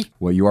me.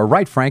 Well, you are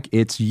right, Frank.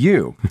 It's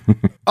you.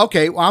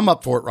 Okay, well, I'm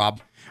up for it,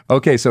 Rob.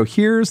 Okay, so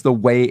here's the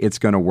way it's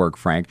going to work,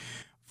 Frank.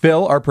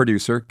 Phil, our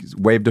producer,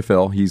 wave to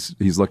Phil. He's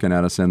looking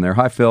at us in there.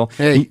 Hi, Phil.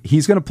 Hey.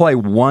 He's going to play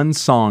one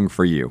song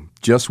for you,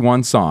 just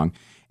one song.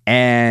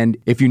 And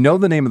if you know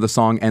the name of the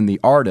song and the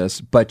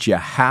artist, but you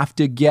have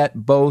to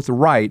get both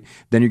right,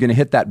 then you're going to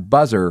hit that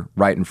buzzer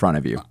right in front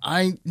of you.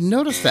 I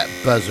noticed that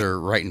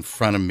buzzer right in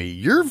front of me.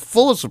 You're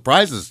full of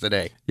surprises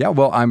today. Yeah,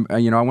 well, I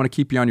want to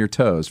keep you on your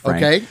toes,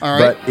 Frank. Okay, all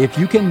right. But if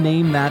you can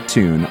name that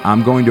tune,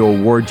 I'm going to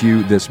award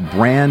you this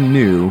brand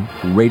new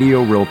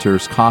Radio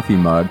Realtors coffee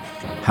mug.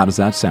 How does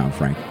that sound,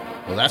 Frank?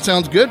 Well, that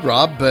sounds good,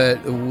 Rob, but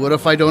what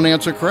if I don't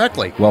answer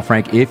correctly? Well,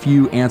 Frank, if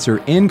you answer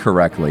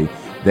incorrectly,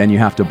 then you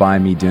have to buy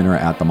me dinner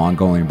at the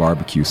Mongolian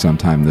barbecue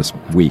sometime this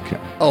week.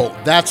 Oh,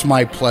 that's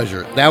my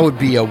pleasure. That would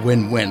be a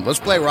win-win. Let's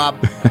play, Rob.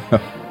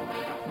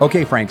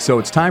 Okay, Frank, so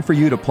it's time for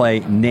you to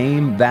play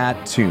Name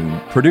That Tune.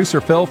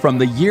 Producer Phil, from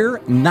the year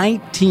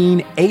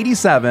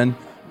 1987,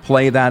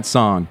 play that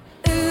song.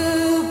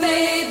 Ooh,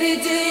 baby,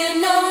 do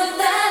you know what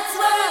that's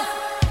worth?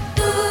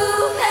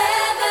 Ooh,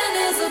 heaven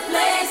is a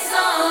place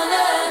on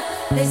earth.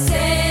 They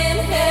say in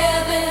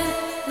heaven,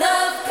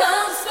 love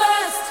comes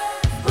first.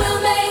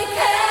 We'll make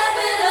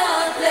heaven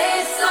our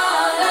place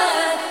on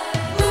earth.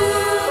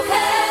 Ooh,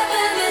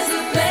 heaven is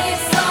a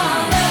place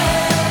on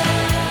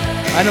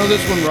earth. I know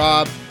this one,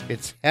 Rob.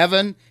 It's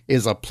Heaven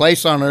is a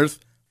Place on Earth.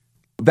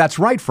 That's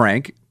right,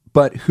 Frank.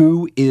 But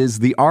who is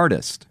the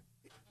artist?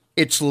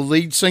 It's the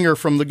lead singer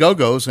from the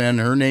Go-Go's, and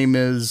her name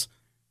is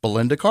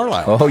Belinda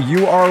Carlisle. Oh,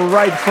 you are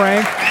right,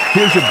 Frank.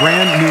 Here's your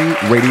brand new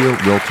Radio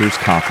Realtors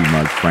coffee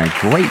mug, Frank.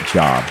 Great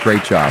job.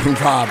 Great job.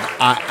 Rob,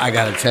 I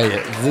got to tell you,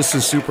 this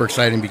is super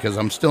exciting because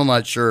I'm still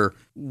not sure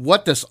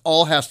what this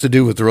all has to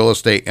do with real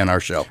estate and our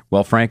show.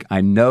 Well, Frank, I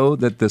know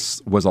that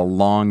this was a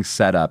long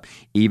setup,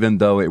 even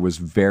though it was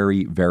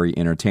very, very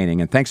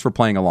entertaining. And thanks for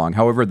playing along.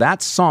 However,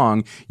 that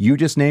song you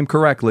just named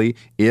correctly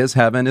is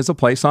Heaven is a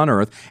Place on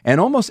Earth.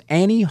 And almost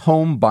any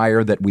home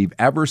buyer that we've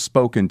ever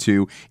spoken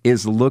to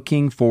is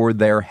looking for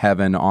their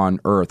heaven on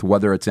earth,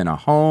 whether it's in a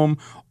home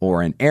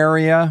or an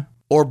area.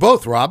 Or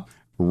both, Rob.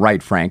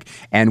 right, Frank.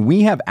 And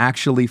we have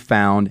actually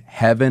found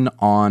heaven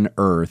on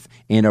earth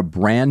in a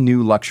brand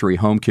new luxury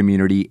home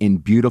community in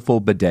beautiful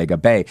Bodega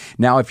Bay.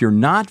 Now, if you're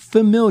not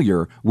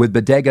familiar with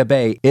Bodega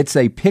Bay, it's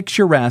a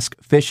picturesque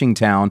fishing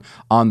town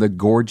on the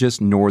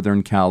gorgeous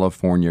Northern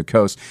California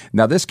coast.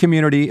 Now, this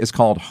community is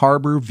called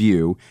Harbor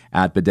View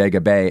at Bodega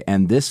Bay,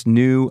 and this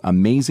new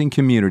amazing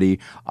community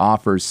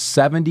offers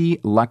 70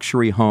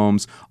 luxury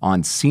homes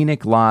on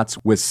scenic lots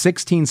with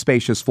 16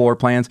 spacious floor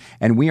plans,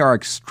 and we are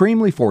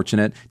extremely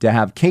fortunate to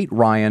have Kate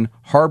Ryan,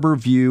 Harbor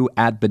View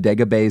at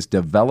Bodega Bay's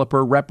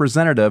developer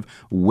representative,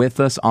 with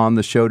us on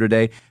the show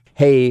today.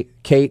 Hey,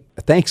 Kate,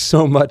 thanks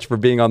so much for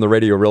being on the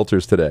Radio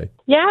Realtors today.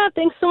 Yeah,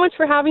 thanks so much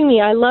for having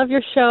me. I love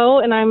your show,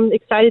 and I'm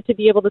excited to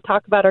be able to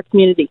talk about our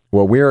community.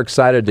 Well, we're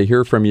excited to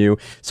hear from you.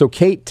 So,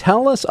 Kate,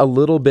 tell us a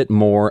little bit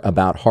more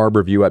about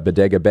Harbor View at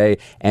Bodega Bay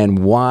and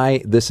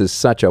why this is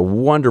such a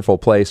wonderful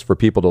place for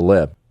people to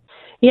live.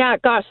 Yeah,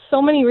 gosh,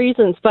 so many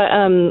reasons. But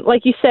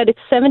like you said, it's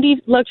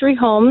 70 luxury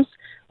homes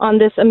on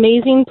this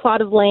amazing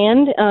plot of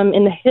land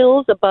in the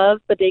hills above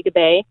Bodega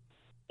Bay.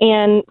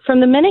 And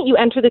from the minute you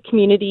enter the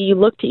community, you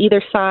look to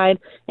either side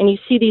and you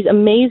see these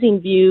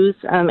amazing views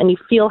and you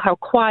feel how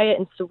quiet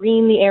and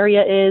serene the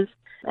area is.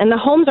 And the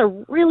homes are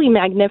really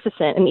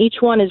magnificent, and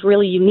each one is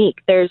really unique.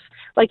 There's,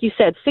 like you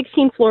said,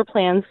 16 floor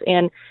plans,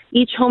 and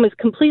each home is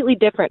completely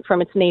different from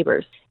its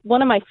neighbors.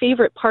 One of my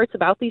favorite parts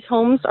about these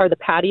homes are the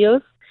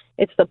patios.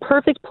 It's the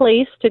perfect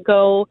place to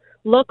go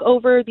look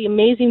over the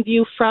amazing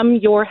view from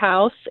your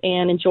house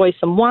and enjoy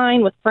some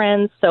wine with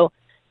friends. So,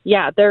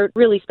 yeah, they're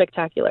really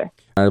spectacular.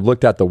 I've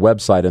looked at the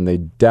website, and they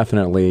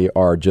definitely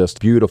are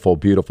just beautiful,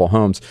 beautiful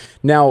homes.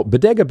 Now,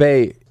 Bodega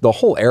Bay, the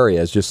whole area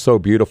is just so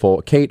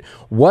beautiful. Kate,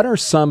 what are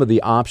some of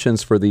the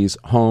options for these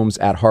homes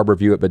at Harbor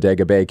View at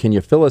Bodega Bay? Can you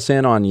fill us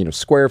in on,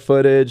 square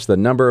footage, the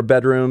number of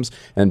bedrooms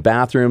and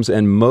bathrooms,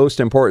 and most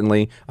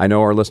importantly, I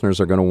know our listeners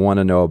are going to want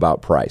to know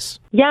about price.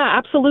 Yeah,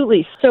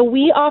 absolutely. So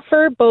we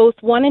offer both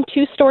 1- and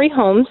 2-story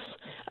homes.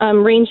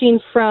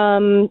 Ranging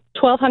from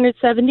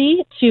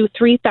 1,270 to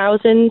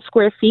 3,000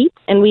 square feet,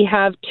 and we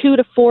have 2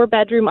 to 4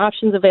 bedroom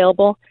options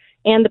available.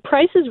 And the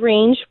prices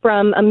range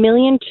from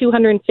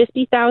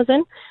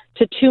 $1,250,000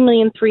 to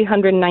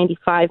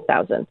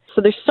 $2,395,000.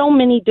 So there's so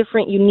many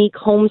different unique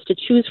homes to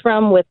choose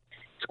from with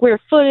square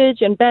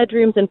footage and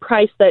bedrooms and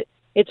price that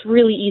it's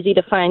really easy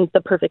to find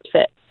the perfect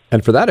fit.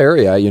 And for that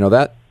area,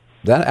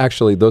 that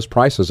actually, those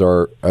prices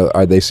are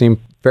they seem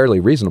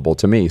fairly reasonable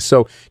to me.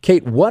 So,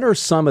 Kate, what are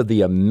some of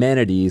the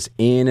amenities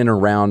in and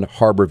around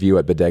Harbor View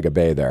at Bodega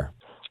Bay there?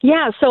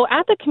 Yeah, so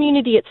at the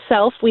community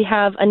itself, we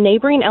have a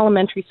neighboring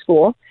elementary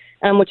school,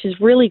 which is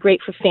really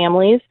great for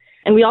families.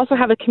 And we also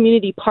have a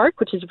community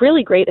park, which is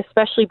really great,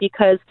 especially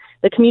because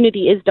the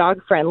community is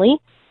dog-friendly.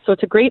 So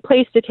it's a great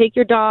place to take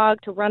your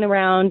dog to run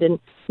around and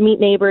meet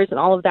neighbors and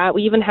all of that.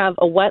 We even have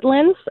a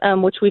wetlands,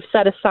 which we've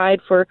set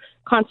aside for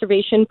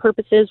conservation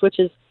purposes, which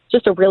is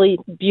just a really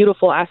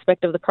beautiful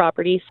aspect of the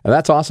property.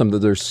 That's awesome that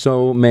there's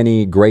so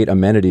many great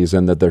amenities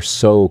and that they're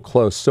so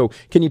close. So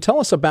can you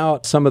tell us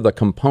about some of the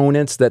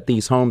components that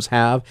these homes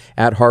have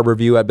at Harbor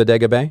View at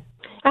Bodega Bay?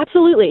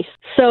 Absolutely.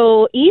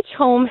 So each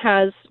home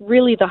has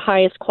really the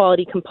highest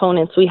quality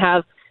components. We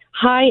have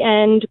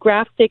high-end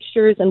graph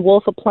fixtures and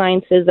Wolf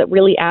appliances that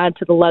really add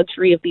to the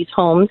luxury of these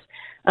homes.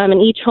 And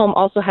each home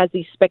also has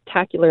these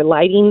spectacular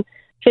lighting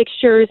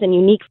fixtures and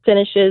unique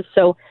finishes.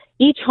 So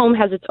each home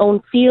has its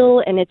own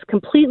feel, and it's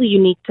completely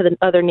unique to the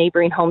other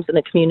neighboring homes in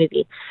the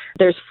community.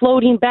 There's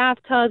floating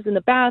bathtubs in the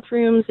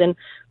bathrooms and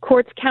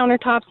quartz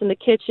countertops in the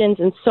kitchens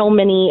and so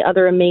many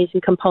other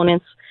amazing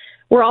components.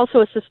 We're also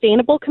a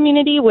sustainable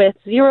community with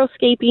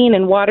zero-scaping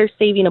and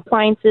water-saving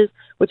appliances,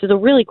 which is a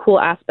really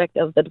cool aspect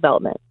of the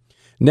development.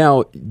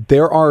 Now,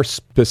 there are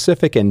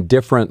specific and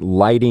different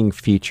lighting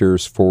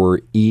features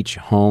for each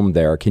home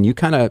there. Can you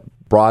kind of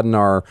broaden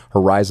our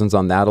horizons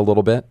on that a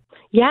little bit?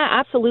 Yeah,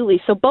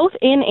 absolutely. So both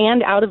in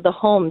and out of the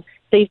homes,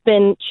 they've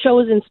been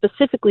chosen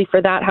specifically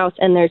for that house,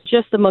 and there's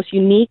just the most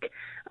unique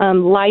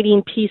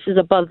lighting pieces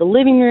above the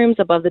living rooms,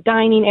 above the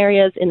dining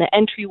areas, in the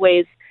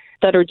entryways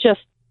that are just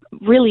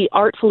really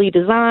artfully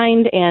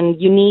designed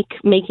and unique,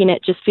 making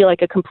it just feel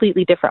like a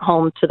completely different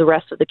home to the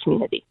rest of the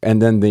community.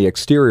 And then the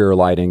exterior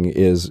lighting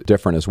is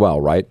different as well,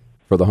 right,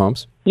 for the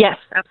homes? Yes,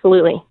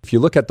 absolutely. If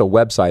you look at the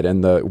website,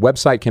 and the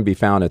website can be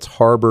found, it's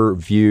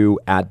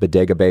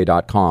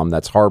harborview@bodegabay.com.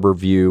 That's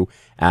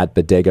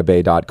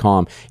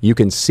harborview@bodegabay.com. You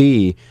can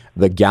see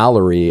the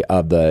gallery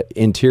of the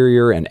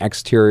interior and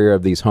exterior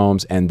of these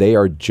homes, and they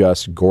are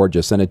just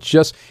gorgeous. And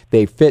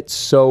they fit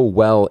so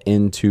well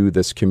into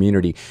this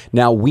community.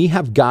 Now, we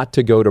have got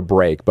to go to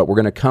break, but we're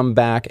going to come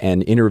back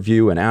and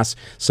interview and ask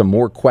some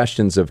more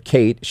questions of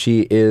Kate.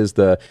 She is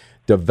the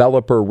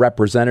developer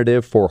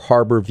representative for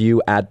Harbor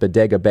View at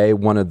Bodega Bay,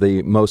 one of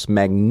the most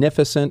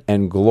magnificent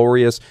and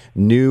glorious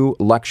new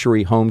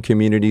luxury home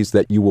communities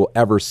that you will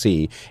ever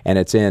see. And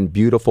it's in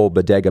beautiful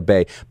Bodega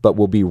Bay. But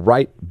we'll be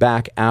right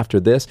back after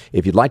this.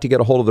 If you'd like to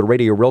get a hold of the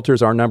Radio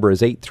Realtors, our number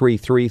is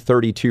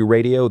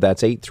 833-32-RADIO.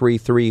 That's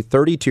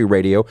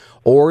 833-32-RADIO.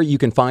 Or you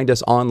can find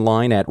us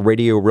online at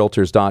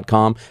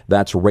radiorealtors.com.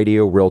 That's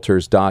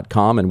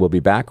radiorealtors.com. And we'll be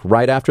back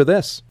right after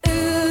this.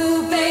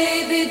 Ooh,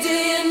 baby, do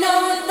you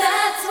know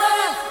that's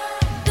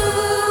worth?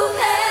 Ooh,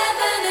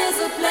 heaven is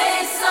a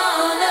place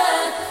on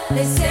earth.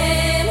 They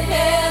say in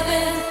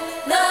heaven,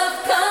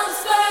 love comes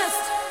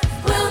first.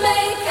 We'll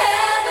make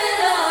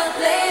heaven our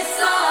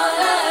place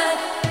on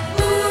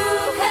earth.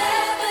 Ooh,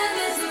 heaven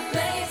is a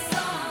place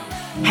on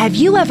earth. Have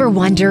you ever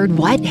wondered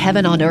what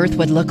heaven on earth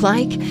would look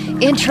like?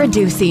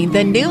 Introducing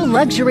the new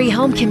luxury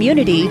home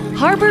community,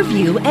 Harbor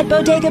View at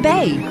Bodega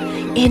Bay.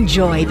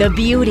 Enjoy the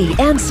beauty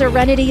and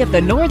serenity of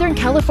the Northern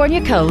California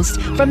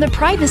coast from the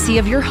privacy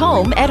of your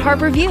home at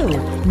Harbor View.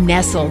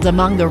 Nestled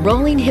among the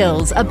rolling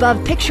hills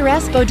above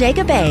picturesque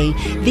Bodega Bay,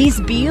 these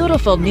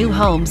beautiful new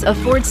homes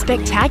afford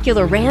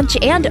spectacular ranch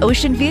and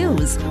ocean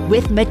views.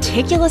 With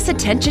meticulous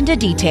attention to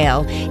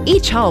detail,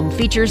 each home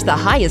features the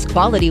highest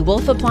quality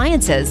Wolf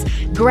appliances,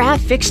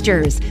 graph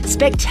fixtures,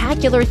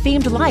 spectacular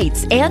themed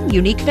lights, and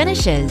unique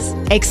finishes.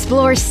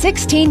 Explore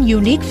 16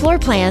 unique floor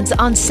plans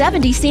on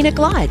 70 scenic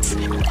lots.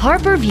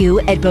 Harbor View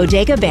at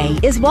Bodega Bay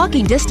is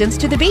walking distance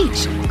to the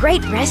beach,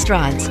 great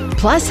restaurants,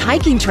 plus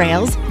hiking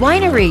trails,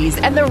 wineries,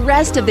 and the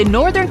rest of the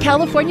Northern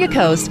California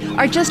coast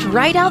are just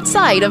right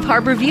outside of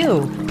Harbor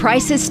View.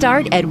 Prices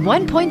start at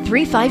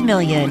 $1.35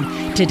 million.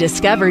 To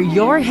discover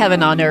your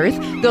heaven on earth,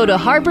 go to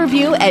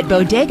harborview at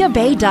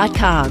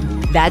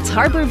bodegabay.com. That's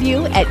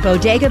harborview at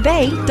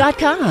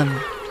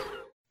bodegabay.com.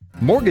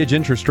 Mortgage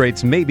interest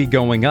rates may be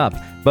going up,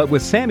 but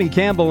with Sammy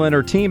Campbell and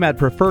her team at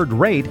Preferred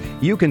Rate,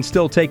 you can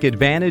still take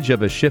advantage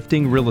of a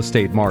shifting real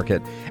estate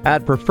market.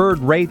 At Preferred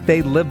Rate,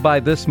 they live by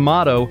this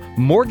motto,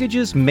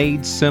 mortgages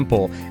made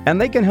simple, and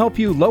they can help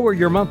you lower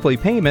your monthly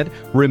payment,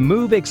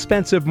 remove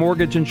expensive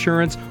mortgage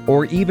insurance,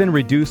 or even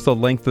reduce the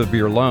length of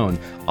your loan.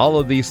 All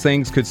of these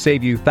things could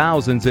save you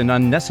thousands in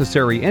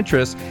unnecessary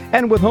interest,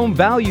 and with home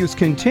values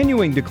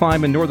continuing to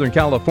climb in Northern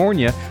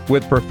California,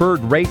 with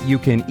Preferred Rate, you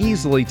can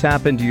easily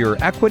tap into your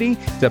equity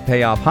to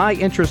pay off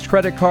high-interest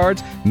credit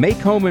cards, make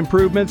home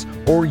improvements,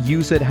 or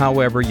use it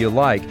however you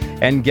like.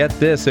 And get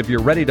this, if you're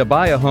ready to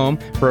buy a home,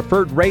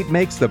 Preferred Rate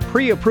makes the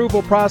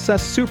pre-approval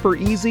process super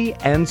easy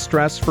and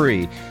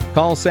stress-free.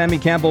 Call Sammy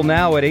Campbell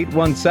now at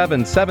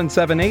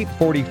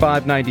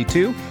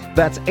 817-778-4592.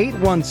 That's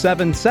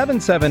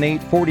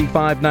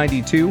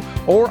 817-778-4592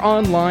 or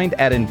online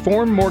at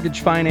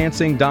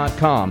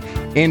informedmortgagefinancing.com.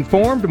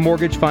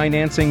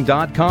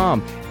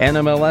 informedmortgagefinancing.com.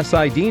 NMLS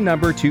ID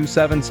number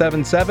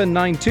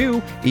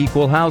 277792,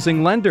 Equal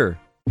Housing Lender.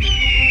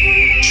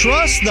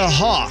 Trust the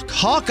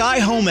Hawkeye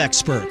Home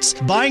Experts.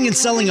 Buying and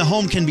selling a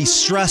home can be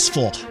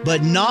stressful,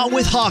 but not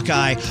with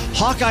Hawkeye.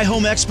 Hawkeye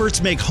Home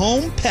Experts make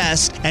home,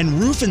 pest, and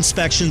roof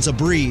inspections a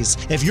breeze.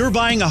 If you're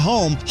buying a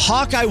home,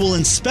 Hawkeye will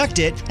inspect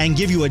it and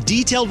give you a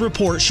detailed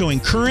report showing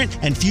current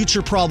and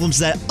future problems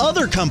that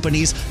other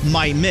companies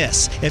might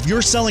miss. If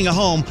you're selling a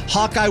home,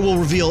 Hawkeye will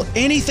reveal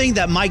anything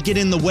that might get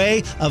in the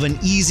way of an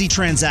easy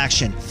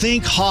transaction.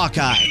 Think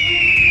Hawkeye,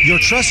 your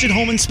trusted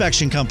home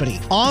inspection company.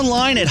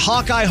 Online at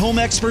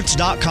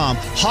HawkeyeHomeExperts.com.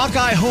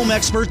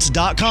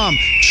 HawkeyeHomeExperts.com.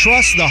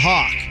 Trust the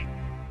Hawk.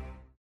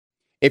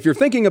 If you're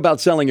thinking about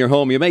selling your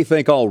home, you may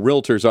think all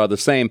realtors are the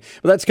same,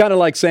 but that's kind of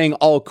like saying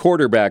all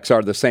quarterbacks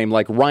are the same,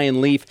 like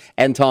Ryan Leaf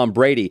and Tom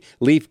Brady.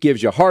 Leaf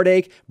gives you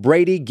heartache,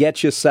 Brady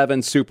gets you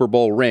 7 Super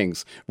Bowl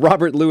rings.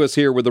 Robert Lewis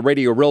here with the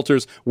Radio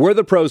Realtors. We're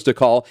the pros to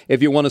call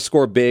if you want to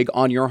score big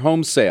on your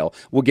home sale.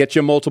 We'll get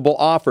you multiple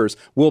offers.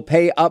 We'll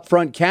pay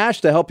upfront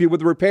cash to help you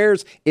with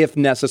repairs if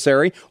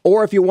necessary,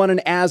 or if you want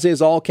an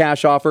as-is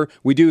all-cash offer,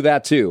 we do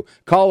that too.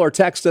 Call or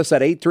text us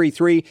at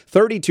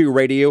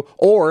 833-32-RADIO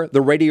or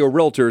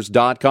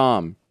theradiorealtors.com.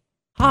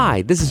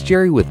 Hi, this is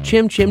Jerry with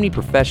Chim Chimney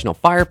Professional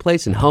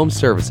Fireplace and Home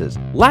Services.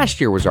 Last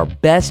year was our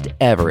best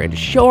ever, and to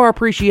show our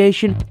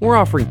appreciation, we're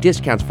offering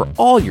discounts for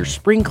all your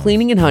spring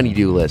cleaning and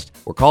honeydew list.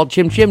 We're called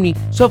Chim Chimney,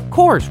 so of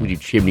course we do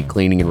chimney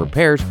cleaning and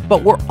repairs,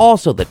 but we're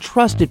also the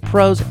trusted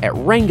pros at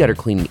rain gutter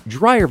cleaning,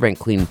 dryer vent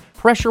cleaning,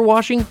 pressure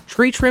washing,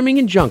 tree trimming,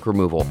 and junk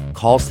removal.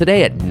 Call us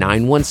today at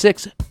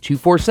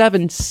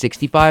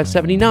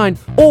 916-247-6579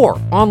 or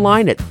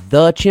online at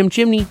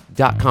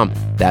thechimchimney.com.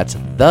 That's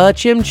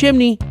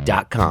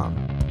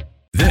thechimchimney.com.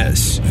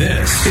 This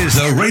is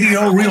the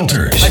Radio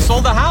Realtors. I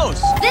sold the house.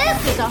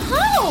 This is a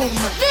home.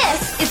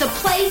 This is a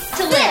place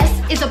to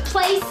live. This is a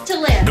place to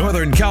live.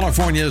 Northern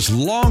California's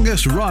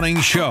longest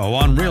running show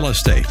on real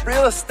estate.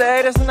 Real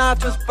estate is not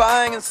just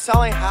buying and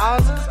selling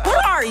houses.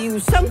 What are you,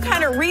 some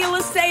kind of real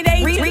estate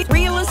agent?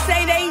 Real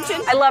estate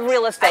agent? I love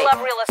real estate.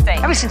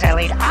 Ever since I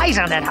laid eyes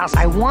on that house,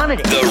 I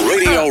wanted it. The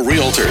Radio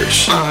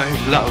Realtors. I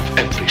love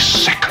every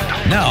second.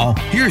 Now,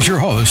 here's your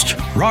host,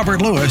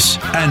 Robert Lewis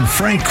and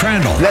Frank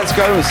Crandall. Let's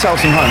go and sell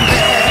some homes.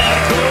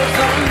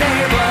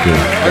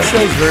 Our show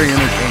is very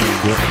entertaining.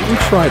 Yeah, we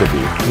try to be.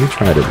 We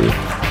try to be.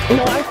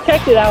 No, I've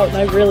checked it out and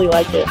I really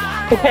like it.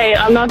 Okay,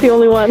 I'm not the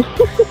only one.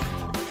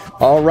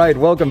 All right,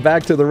 welcome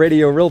back to the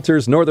Radio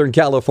Realtors, Northern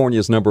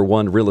California's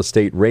 #1 real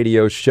estate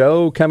radio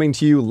show, coming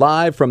to you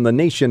live from the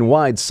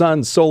nationwide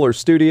Sun Solar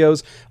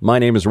Studios. My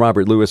name is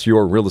Robert Lewis,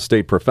 your real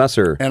estate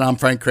professor. And I'm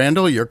Frank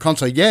Crandall, your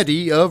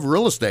consigliere of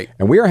real estate.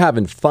 And we are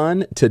having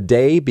fun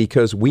today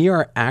because we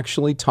are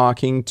actually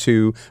talking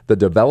to the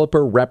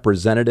developer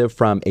representative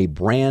from a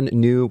brand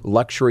new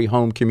luxury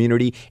home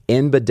community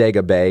in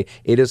Bodega Bay.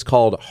 It is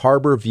called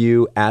Harbor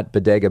View at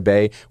Bodega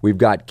Bay. We've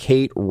got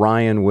Kate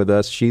Ryan with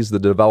us. She's the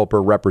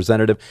developer representative.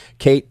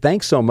 Kate,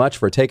 thanks so much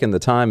for taking the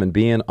time and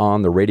being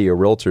on the Radio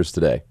Realtors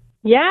today.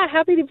 Yeah,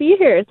 happy to be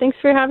here. Thanks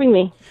for having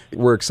me.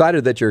 We're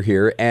excited that you're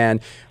here,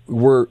 and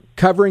we're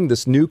covering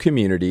this new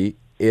community.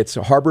 It's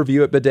Harbor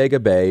View at Bodega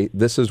Bay.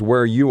 This is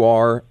where you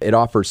are. It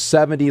offers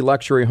 70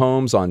 luxury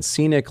homes on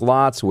scenic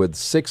lots with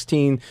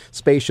 16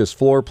 spacious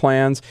floor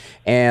plans.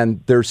 And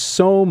there's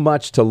so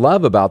much to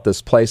love about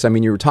this place. I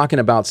mean, you were talking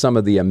about some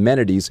of the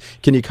amenities.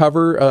 Can you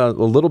cover a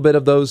little bit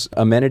of those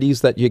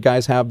amenities that you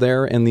guys have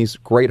there in these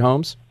great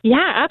homes?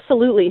 Yeah,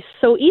 absolutely.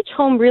 So each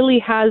home really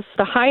has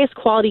the highest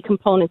quality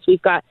components.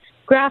 We've got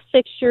grass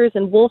fixtures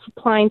and Wolf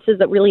appliances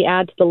that really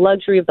add to the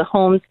luxury of the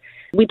homes.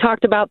 We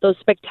talked about those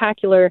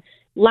spectacular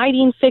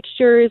lighting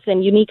fixtures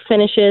and unique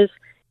finishes,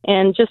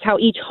 and just how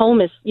each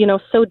home is,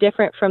 so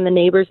different from the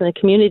neighbors in the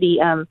community.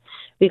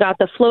 We got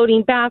the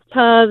floating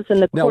bathtubs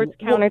and the quartz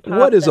countertops.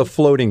 What is a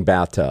floating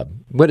bathtub?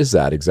 What is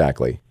that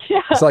exactly? Yeah.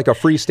 It's like a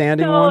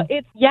freestanding one?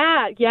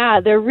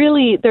 They're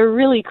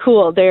really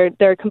cool.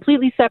 They're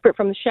completely separate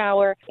from the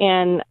shower,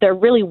 and they're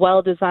really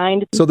well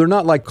designed. So they're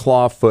not like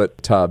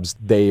clawfoot tubs.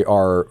 They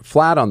are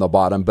flat on the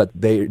bottom, but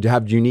they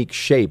have unique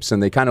shapes,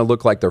 and they kind of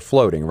look like they're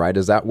floating, right?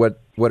 Is that what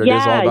it is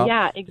all about?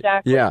 Yeah,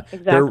 exactly. Yeah,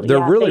 exactly.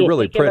 They're really they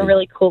pretty. Give a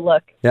really cool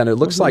look. Yeah, and it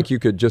looks like you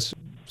could just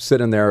sit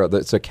in there.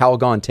 It's a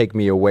Calgon take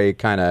me away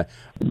kind of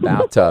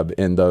bathtub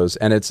in those,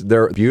 and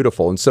they're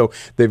beautiful. And so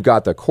they've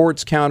got the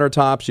quartz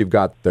countertops, you've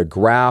got the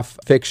graph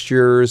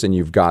fixtures, and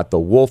you've got the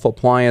Wolf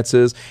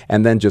appliances,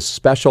 and then just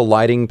special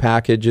lighting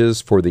packages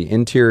for the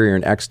interior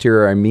and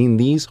exterior. I mean,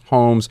 these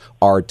homes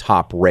are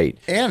top rate.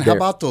 And how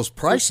about those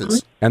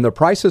prices? And the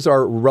prices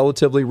are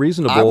relatively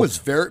reasonable. I was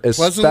very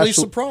pleasantly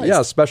surprised. Yeah,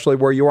 especially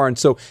where you are. And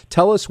so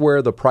tell us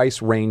where the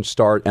price range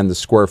start and the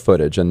square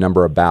footage and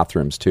number of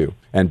bathrooms too,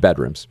 and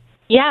bedrooms.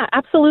 Yeah,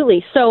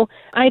 absolutely. So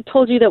I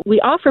told you that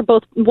we offer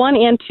both 1-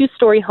 and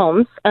 2-story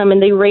homes,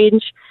 and they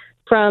range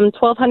from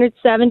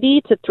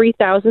 1,270 to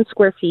 3,000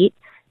 square feet.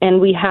 And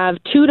we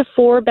have 2 to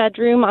 4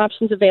 bedroom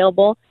options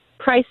available.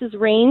 Prices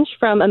range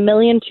from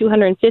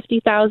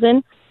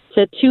 $1,250,000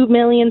 to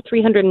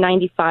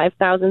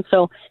 $2,395,000.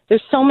 So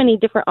there's so many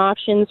different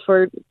options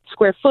for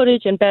square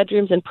footage and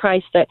bedrooms and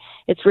price that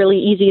it's really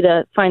easy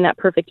to find that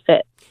perfect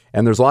fit.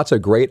 And there's lots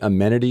of great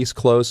amenities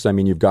close. I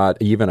mean, you've got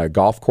even a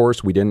golf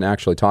course. We didn't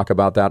actually talk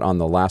about that on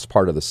the last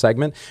part of the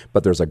segment,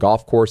 but there's a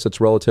golf course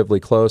that's relatively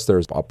close.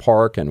 There's a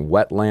park and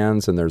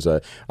wetlands, and there's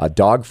a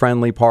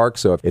dog-friendly park.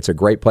 So it's a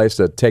great place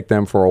to take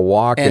them for a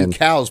walk. And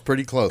cows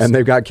pretty close. And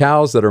they've got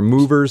cows that are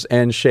movers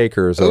and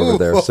shakers over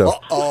there. So,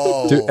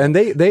 and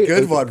they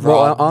good one,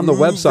 Rob. On the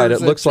website,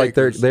 it looks like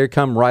shakers. they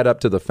come right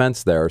up to the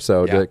fence there.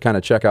 So to kind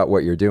of check out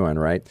what you're doing,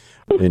 right?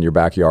 In your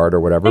backyard or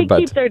whatever.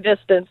 They keep their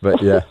distance.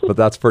 But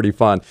that's pretty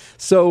fun.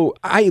 So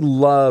I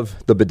love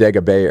the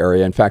Bodega Bay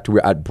area. In fact,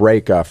 at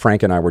break,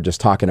 Frank and I were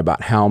just talking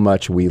about how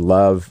much we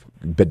love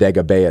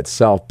Bodega Bay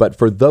itself. But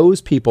for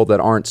those people that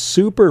aren't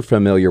super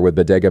familiar with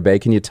Bodega Bay,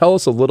 can you tell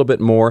us a little bit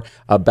more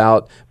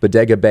about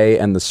Bodega Bay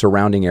and the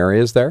surrounding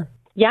areas there?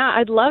 Yeah,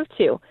 I'd love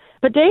to.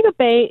 Bodega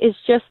Bay is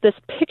just this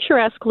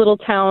picturesque little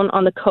town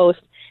on the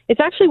coast. It's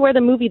actually where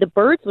the movie The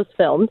Birds was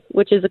filmed,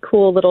 which is a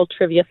cool little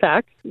trivia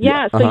fact.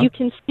 So you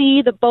can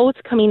see the boats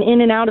coming in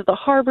and out of the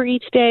harbor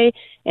each day,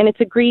 and it's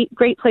a great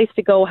place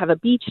to go have a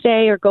beach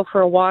day or go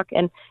for a walk.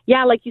 And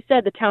like you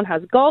said, the town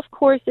has golf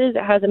courses,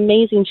 it has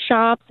amazing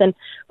shops and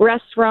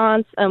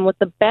restaurants with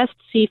the best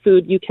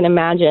seafood you can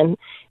imagine,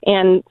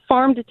 and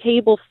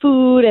farm-to-table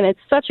food, and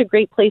it's such a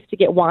great place to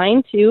get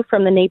wine, too,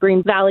 from the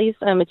neighboring valleys.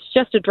 It's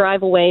just a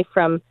drive away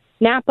from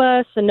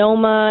Napa,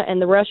 Sonoma,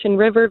 and the Russian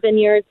River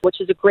vineyards, which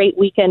is a great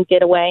weekend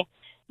getaway.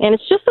 And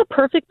it's just a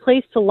perfect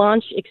place to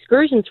launch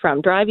excursions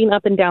from, driving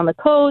up and down the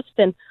coast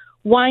and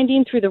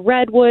winding through the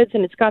redwoods.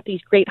 And it's got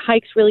these great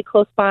hikes really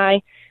close by.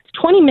 It's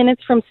 20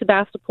 minutes from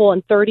Sebastopol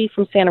and 30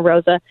 from Santa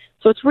Rosa.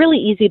 So it's really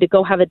easy to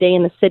go have a day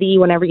in the city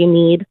whenever you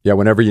need. Yeah,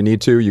 whenever you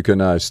need to, you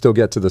can still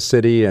get to the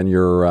city, and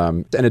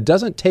and it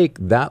doesn't take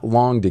that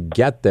long to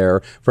get there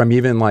from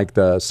even like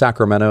the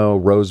Sacramento,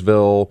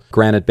 Roseville,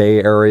 Granite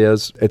Bay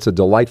areas. It's a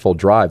delightful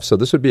drive. So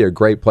this would be a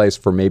great place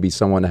for maybe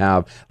someone to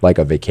have like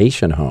a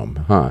vacation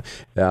home, huh?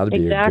 That'd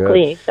be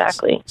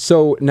Exactly.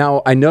 So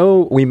now I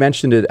know we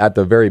mentioned it at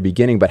the very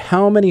beginning, but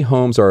how many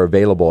homes are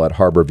available at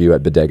Harbor View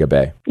at Bodega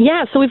Bay?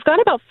 Yeah, so we've got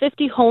about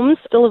 50 homes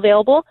still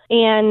available,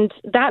 and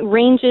that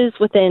ranges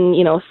within,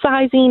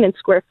 sizing and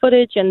square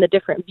footage and the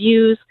different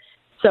views.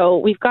 So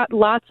we've got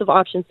lots of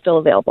options still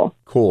available.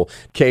 Cool.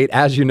 Kate,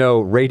 as you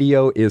know,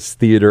 radio is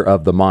theater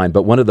of the mind,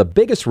 but one of the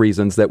biggest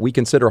reasons that we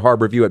consider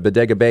Harborview at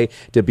Bodega Bay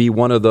to be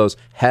one of those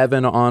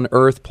heaven on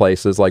earth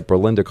places like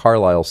Belinda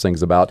Carlisle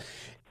sings about,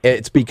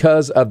 it's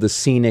because of the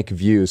scenic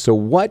views. So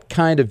what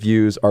kind of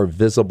views are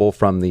visible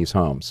from these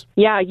homes?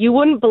 Yeah, you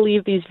wouldn't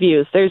believe these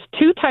views. There's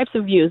two types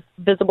of views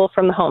visible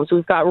from the homes.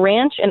 We've got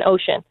ranch and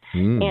ocean,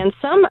 and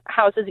some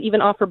houses even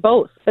offer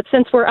both. But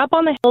since we're up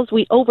on the hills,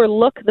 we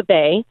overlook the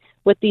bay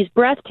with these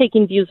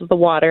breathtaking views of the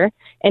water,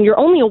 and you're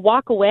only a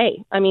walk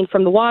away,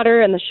 from the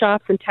water and the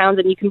shops and towns,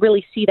 and you can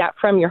really see that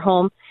from your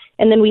home.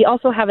 And then we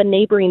also have a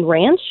neighboring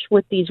ranch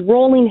with these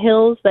rolling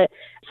hills that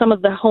some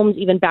of the homes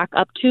even back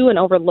up to and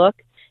overlook.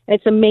 And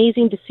it's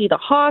amazing to see the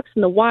hawks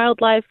and the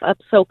wildlife up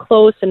so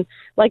close. And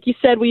like you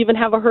said, we even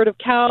have a herd of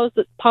cows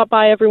that pop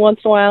by every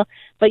once in a while.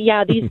 But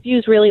yeah, these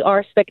views really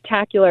are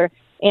spectacular,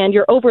 and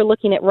you're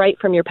overlooking it right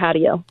from your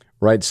patio.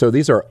 Right, so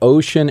these are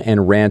ocean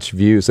and ranch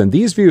views, and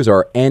these views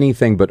are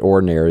anything but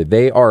ordinary.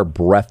 They are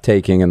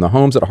breathtaking, and the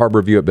homes at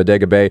Harborview at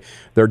Bodega Bay,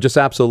 they're just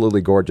absolutely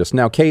gorgeous.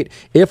 Now, Kate,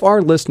 if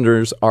our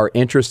listeners are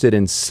interested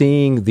in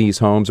seeing these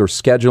homes or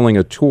scheduling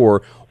a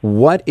tour,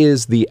 what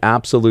is the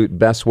absolute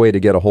best way to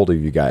get a hold of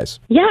you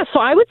guys? Yeah, so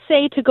I would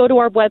say to go to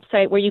our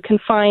website where you can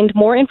find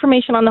more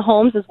information on the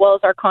homes as well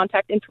as our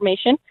contact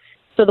information.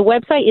 So the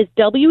website is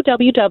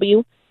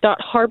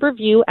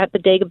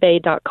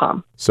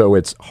www.harborview@bodegabay.com. So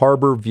it's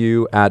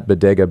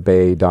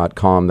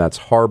harborview@bodegabay.com. That's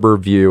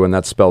Harborview, and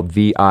that's spelled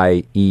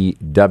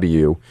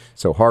VIEW.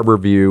 So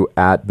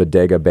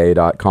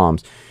harborview@bodegabay.com.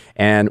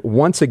 And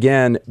once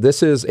again,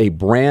 this is a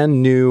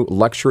brand new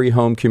luxury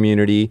home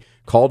community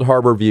called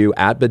Harborview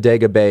at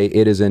Bodega Bay.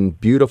 It is in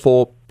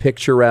beautiful,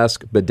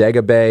 picturesque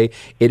Bodega Bay.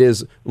 It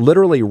is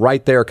literally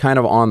right there kind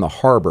of on the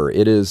harbor.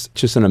 It is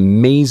just an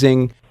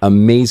amazing,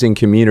 amazing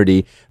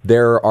community.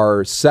 There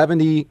are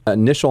 70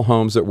 initial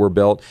homes that were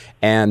built,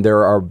 and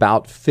there are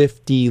about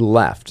 50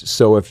 left.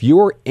 So if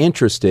you're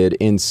interested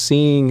in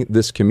seeing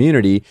this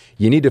community,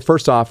 you need to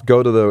first off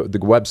go to the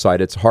website.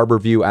 It's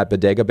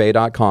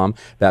harborview@bodegabay.com.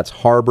 That's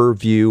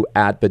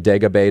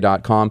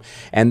harborview@bodegabay.com.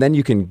 And then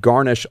you can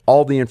garnish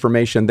all the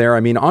information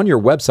there. On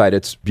your website,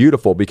 it's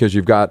beautiful because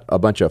you've got a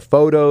bunch of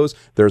photos.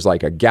 There's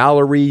like a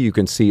gallery. You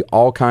can see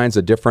all kinds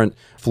of different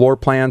floor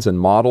plans and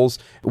models.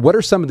 What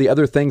are some of the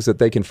other things that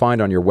they can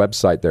find on your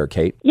website there,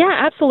 Kate? Yeah,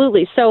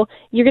 absolutely. So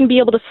you're going to be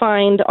able to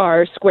find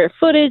our square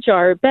footage,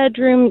 our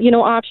bedroom,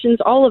 options,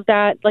 all of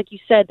that. Like you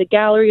said, the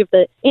gallery of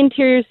the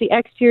interiors, the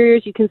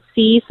exteriors. You can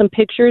see some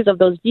pictures of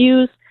those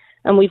views.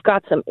 And we've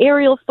got some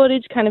aerial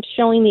footage kind of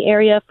showing the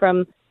area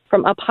from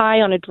up high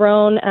on a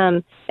drone.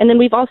 And then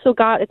we've also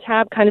got a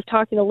tab kind of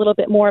talking a little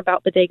bit more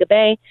about Bodega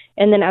Bay.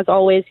 And then, as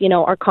always,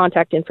 our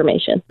contact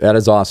information. That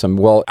is awesome.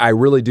 Well, I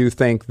really do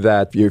think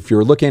that if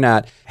you're looking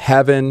at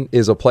heaven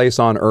is a place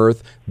on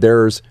earth,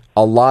 there's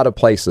a lot of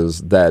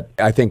places that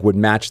I think would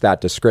match that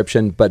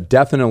description, but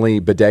definitely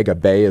Bodega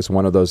Bay is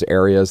one of those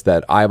areas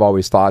that I've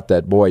always thought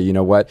that, boy, you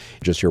know what?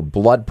 Just your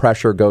blood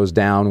pressure goes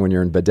down when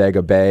you're in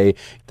Bodega Bay.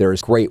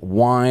 There's great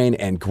wine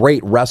and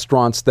great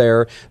restaurants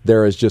there.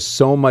 There is just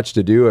so much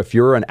to do. If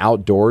you're an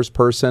outdoors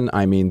person,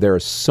 there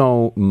is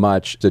so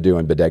much to do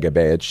in Bodega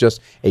Bay. It's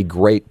just a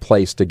great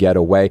place to get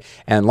away.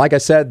 And like I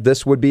said,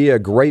 this would be a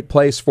great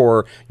place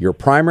for your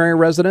primary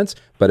residence,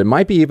 but it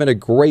might be even a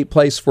great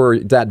place for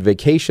that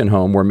vacation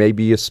home where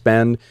maybe you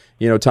spend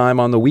time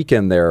on the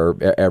weekend there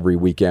every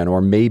weekend,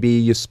 or maybe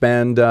you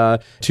spend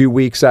 2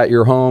 weeks at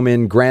your home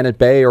in Granite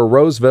Bay or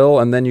Roseville,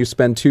 and then you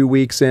spend 2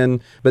 weeks in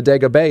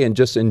Bodega Bay and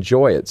just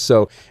enjoy it.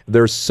 So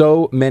there's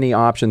so many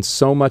options,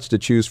 so much to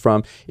choose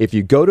from. If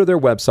you go to their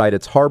website,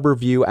 it's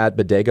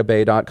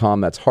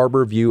harborview@bodegabay.com. That's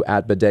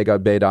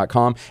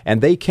harborview@bodegabay.com,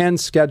 and they can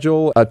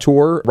schedule a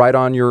tour right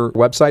on your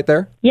website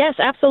there? Yes,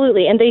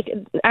 absolutely. And the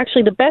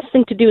best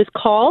thing to do is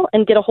call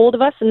and get a hold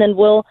of us, and then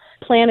we'll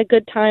plan a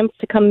good time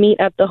to come meet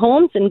at the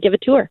homes and give a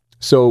tour.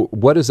 So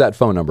what is that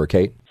phone number,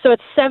 Kate? So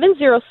it's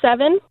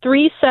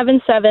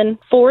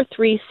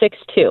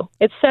 707-377-4362.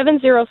 It's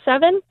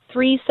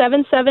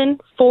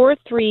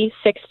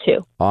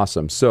 707-377-4362.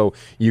 Awesome. So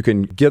you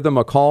can give them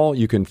a call.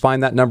 You can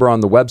find that number on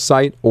the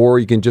website, or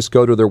you can just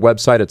go to their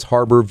website. It's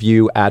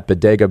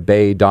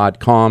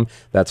harborview@bodegabay.com.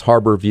 That's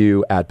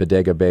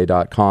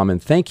harborview@bodegabay.com.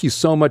 And thank you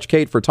so much,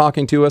 Kate, for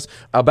talking to us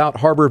about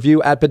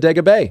Harborview at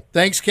Bodega Bay.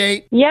 Thanks,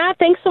 Kate. Yeah,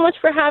 thanks so much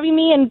for having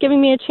me and giving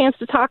me a chance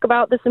to talk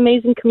about this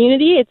amazing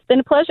community. It's been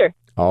a pleasure.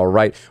 All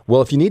right.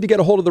 Well, if you need to get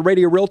a hold of the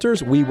Radio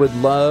Realtors, we would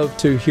love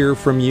to hear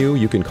from you.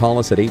 You can call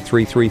us at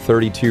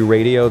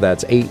 833-32-RADIO.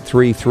 That's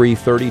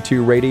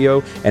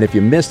 833-32-RADIO. And if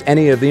you missed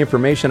any of the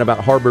information about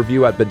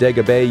Harborview at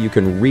Bodega Bay, you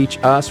can reach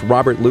us,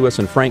 Robert, Lewis,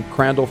 and Frank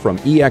Crandall from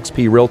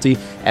eXp Realty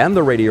and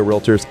the Radio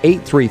Realtors,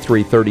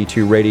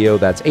 833-32-RADIO.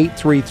 That's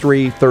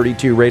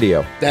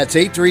 833-32-RADIO. That's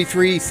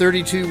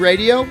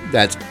 833-32-RADIO.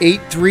 That's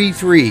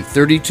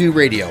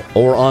 833-32-RADIO.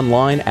 Or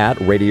online at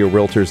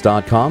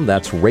RadioRealtors.com.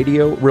 That's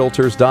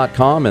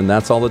RadioRealtors.com. And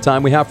that's all the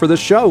time we have for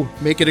this show.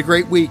 Make it a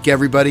great week,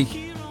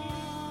 everybody.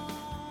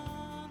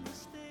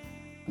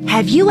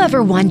 Have you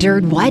ever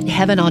wondered what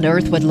heaven on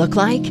earth would look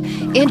like?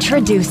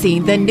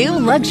 Introducing the new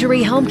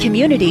luxury home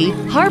community,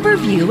 Harbor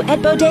View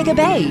at Bodega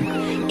Bay.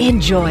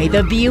 Enjoy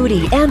the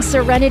beauty and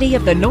serenity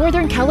of the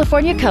Northern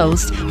California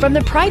coast from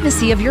the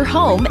privacy of your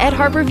home at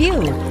Harbor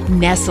View.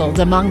 Nestled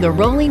among the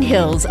rolling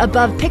hills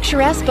above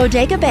picturesque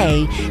Bodega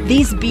Bay,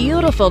 these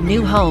beautiful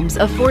new homes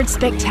afford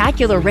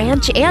spectacular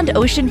ranch and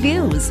ocean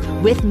views.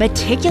 With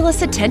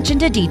meticulous attention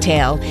to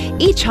detail,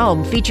 each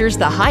home features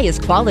the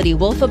highest quality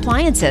Wolf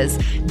appliances,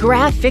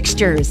 graph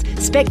fixtures,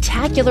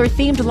 spectacular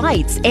themed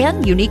lights,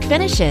 and unique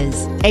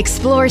finishes.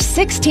 Explore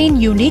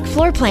 16 unique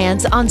floor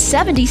plans on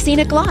 70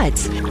 scenic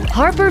lots.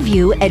 Harbor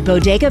View at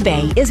Bodega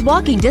Bay is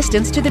walking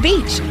distance to the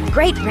beach,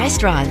 great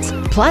restaurants,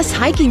 plus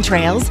hiking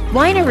trails,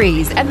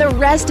 wineries, and the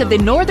rest of the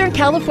Northern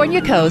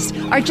California coast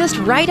are just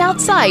right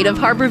outside of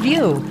Harbor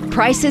View.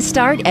 Prices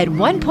start at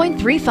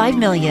 $1.35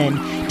 million.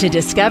 To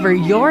discover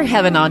your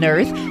heaven on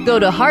earth, go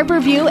to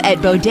harborview at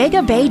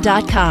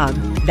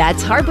bodegabay.com.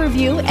 That's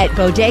harborview at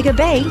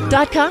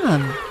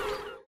bodegabay.com.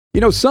 You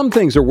know, some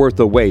things are worth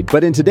the wait,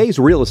 but in today's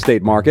real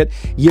estate market,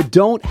 you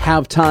don't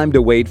have time to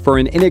wait for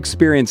an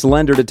inexperienced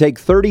lender to take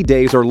 30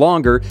 days or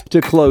longer to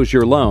close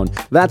your loan.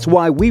 That's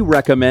why we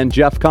recommend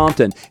Jeff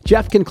Compton.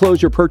 Jeff can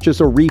close your purchase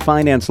or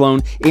refinance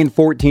loan in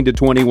 14 to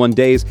 21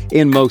 days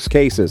in most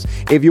cases.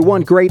 If you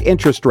want great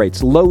interest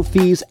rates, low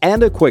fees,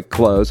 and a quick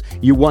close,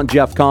 you want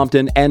Jeff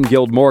Compton and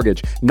Guild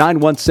Mortgage.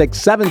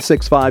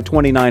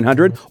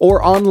 916-765-2900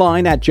 or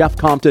online at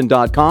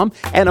jeffcompton.com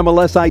and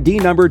MLS ID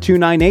number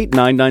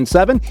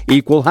 298997.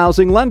 Equal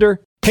housing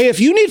lender. Hey,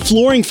 if you need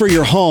flooring for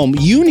your home,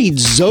 you need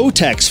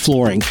Zotex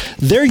Flooring.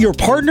 They're your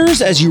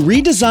partners as you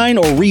redesign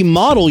or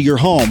remodel your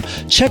home.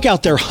 Check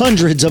out their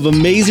hundreds of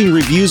amazing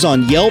reviews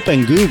on Yelp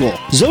and Google.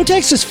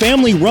 Zotex is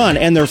family run,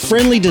 and their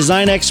friendly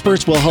design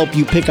experts will help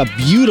you pick a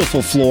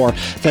beautiful floor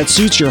that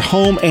suits your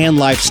home and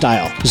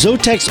lifestyle.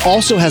 Zotex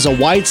also has a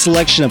wide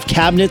selection of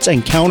cabinets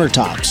and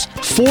countertops.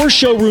 4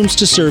 showrooms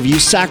to serve you: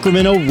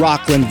 Sacramento,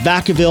 Rockland,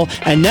 Vacaville,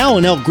 and now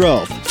in Elk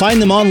Grove.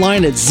 Find them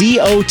online at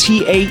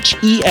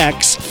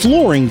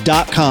ZOTHEXFlooring.com.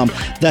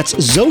 That's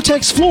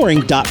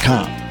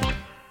ZotexFlooring.com.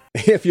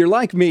 If you're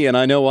like me, and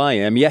I know I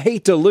am, you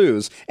hate to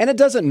lose. And it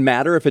doesn't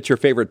matter if it's your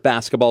favorite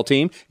basketball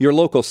team, your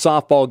local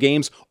softball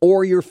games,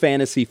 or your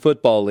fantasy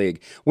football league.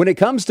 When it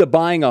comes to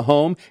buying a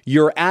home,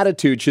 your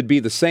attitude should be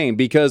the same,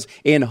 because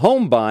in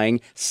home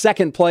buying,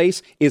 second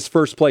place is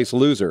first place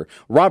loser.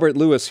 Robert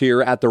Lewis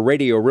here at the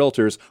Radio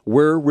Realtors.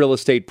 We're real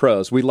estate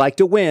pros. We like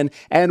to win,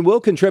 and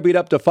we'll contribute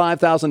up to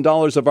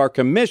 $5,000 of our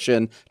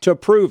commission to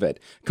prove it.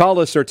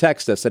 Call us or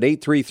text us at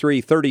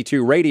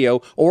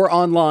 833-32-RADIO or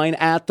online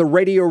at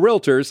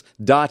theradiorealtors.com.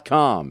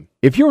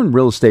 If you're in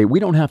real estate, we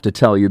don't have to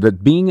tell you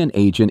that being an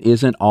agent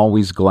isn't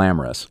always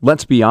glamorous.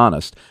 Let's be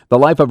honest. The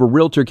life of a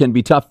realtor can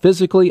be tough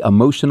physically,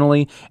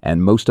 emotionally,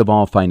 and most of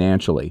all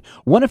financially.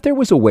 What if there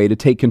was a way to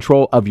take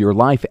control of your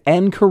life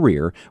and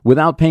career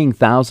without paying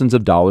thousands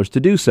of dollars to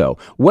do so?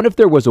 What if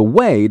there was a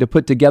way to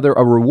put together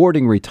a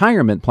rewarding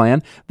retirement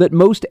plan that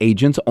most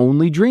agents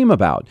only dream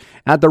about?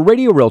 At the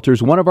Radio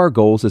Realtors, one of our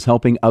goals is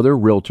helping other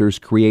realtors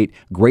create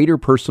greater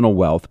personal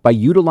wealth by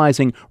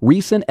utilizing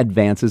recent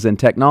advances in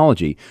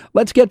technology.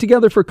 Let's get together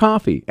for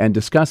coffee and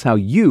discuss how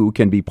you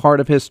can be part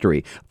of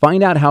history.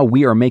 Find out how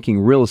we are making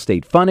real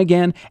estate fun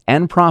again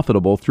and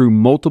profitable through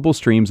multiple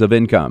streams of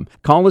income.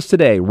 Call us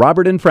today,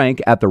 Robert and Frank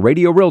at the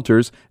Radio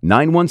Realtors,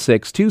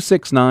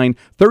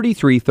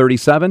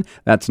 916-269-3337.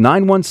 That's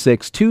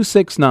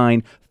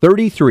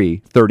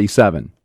 916-269-3337.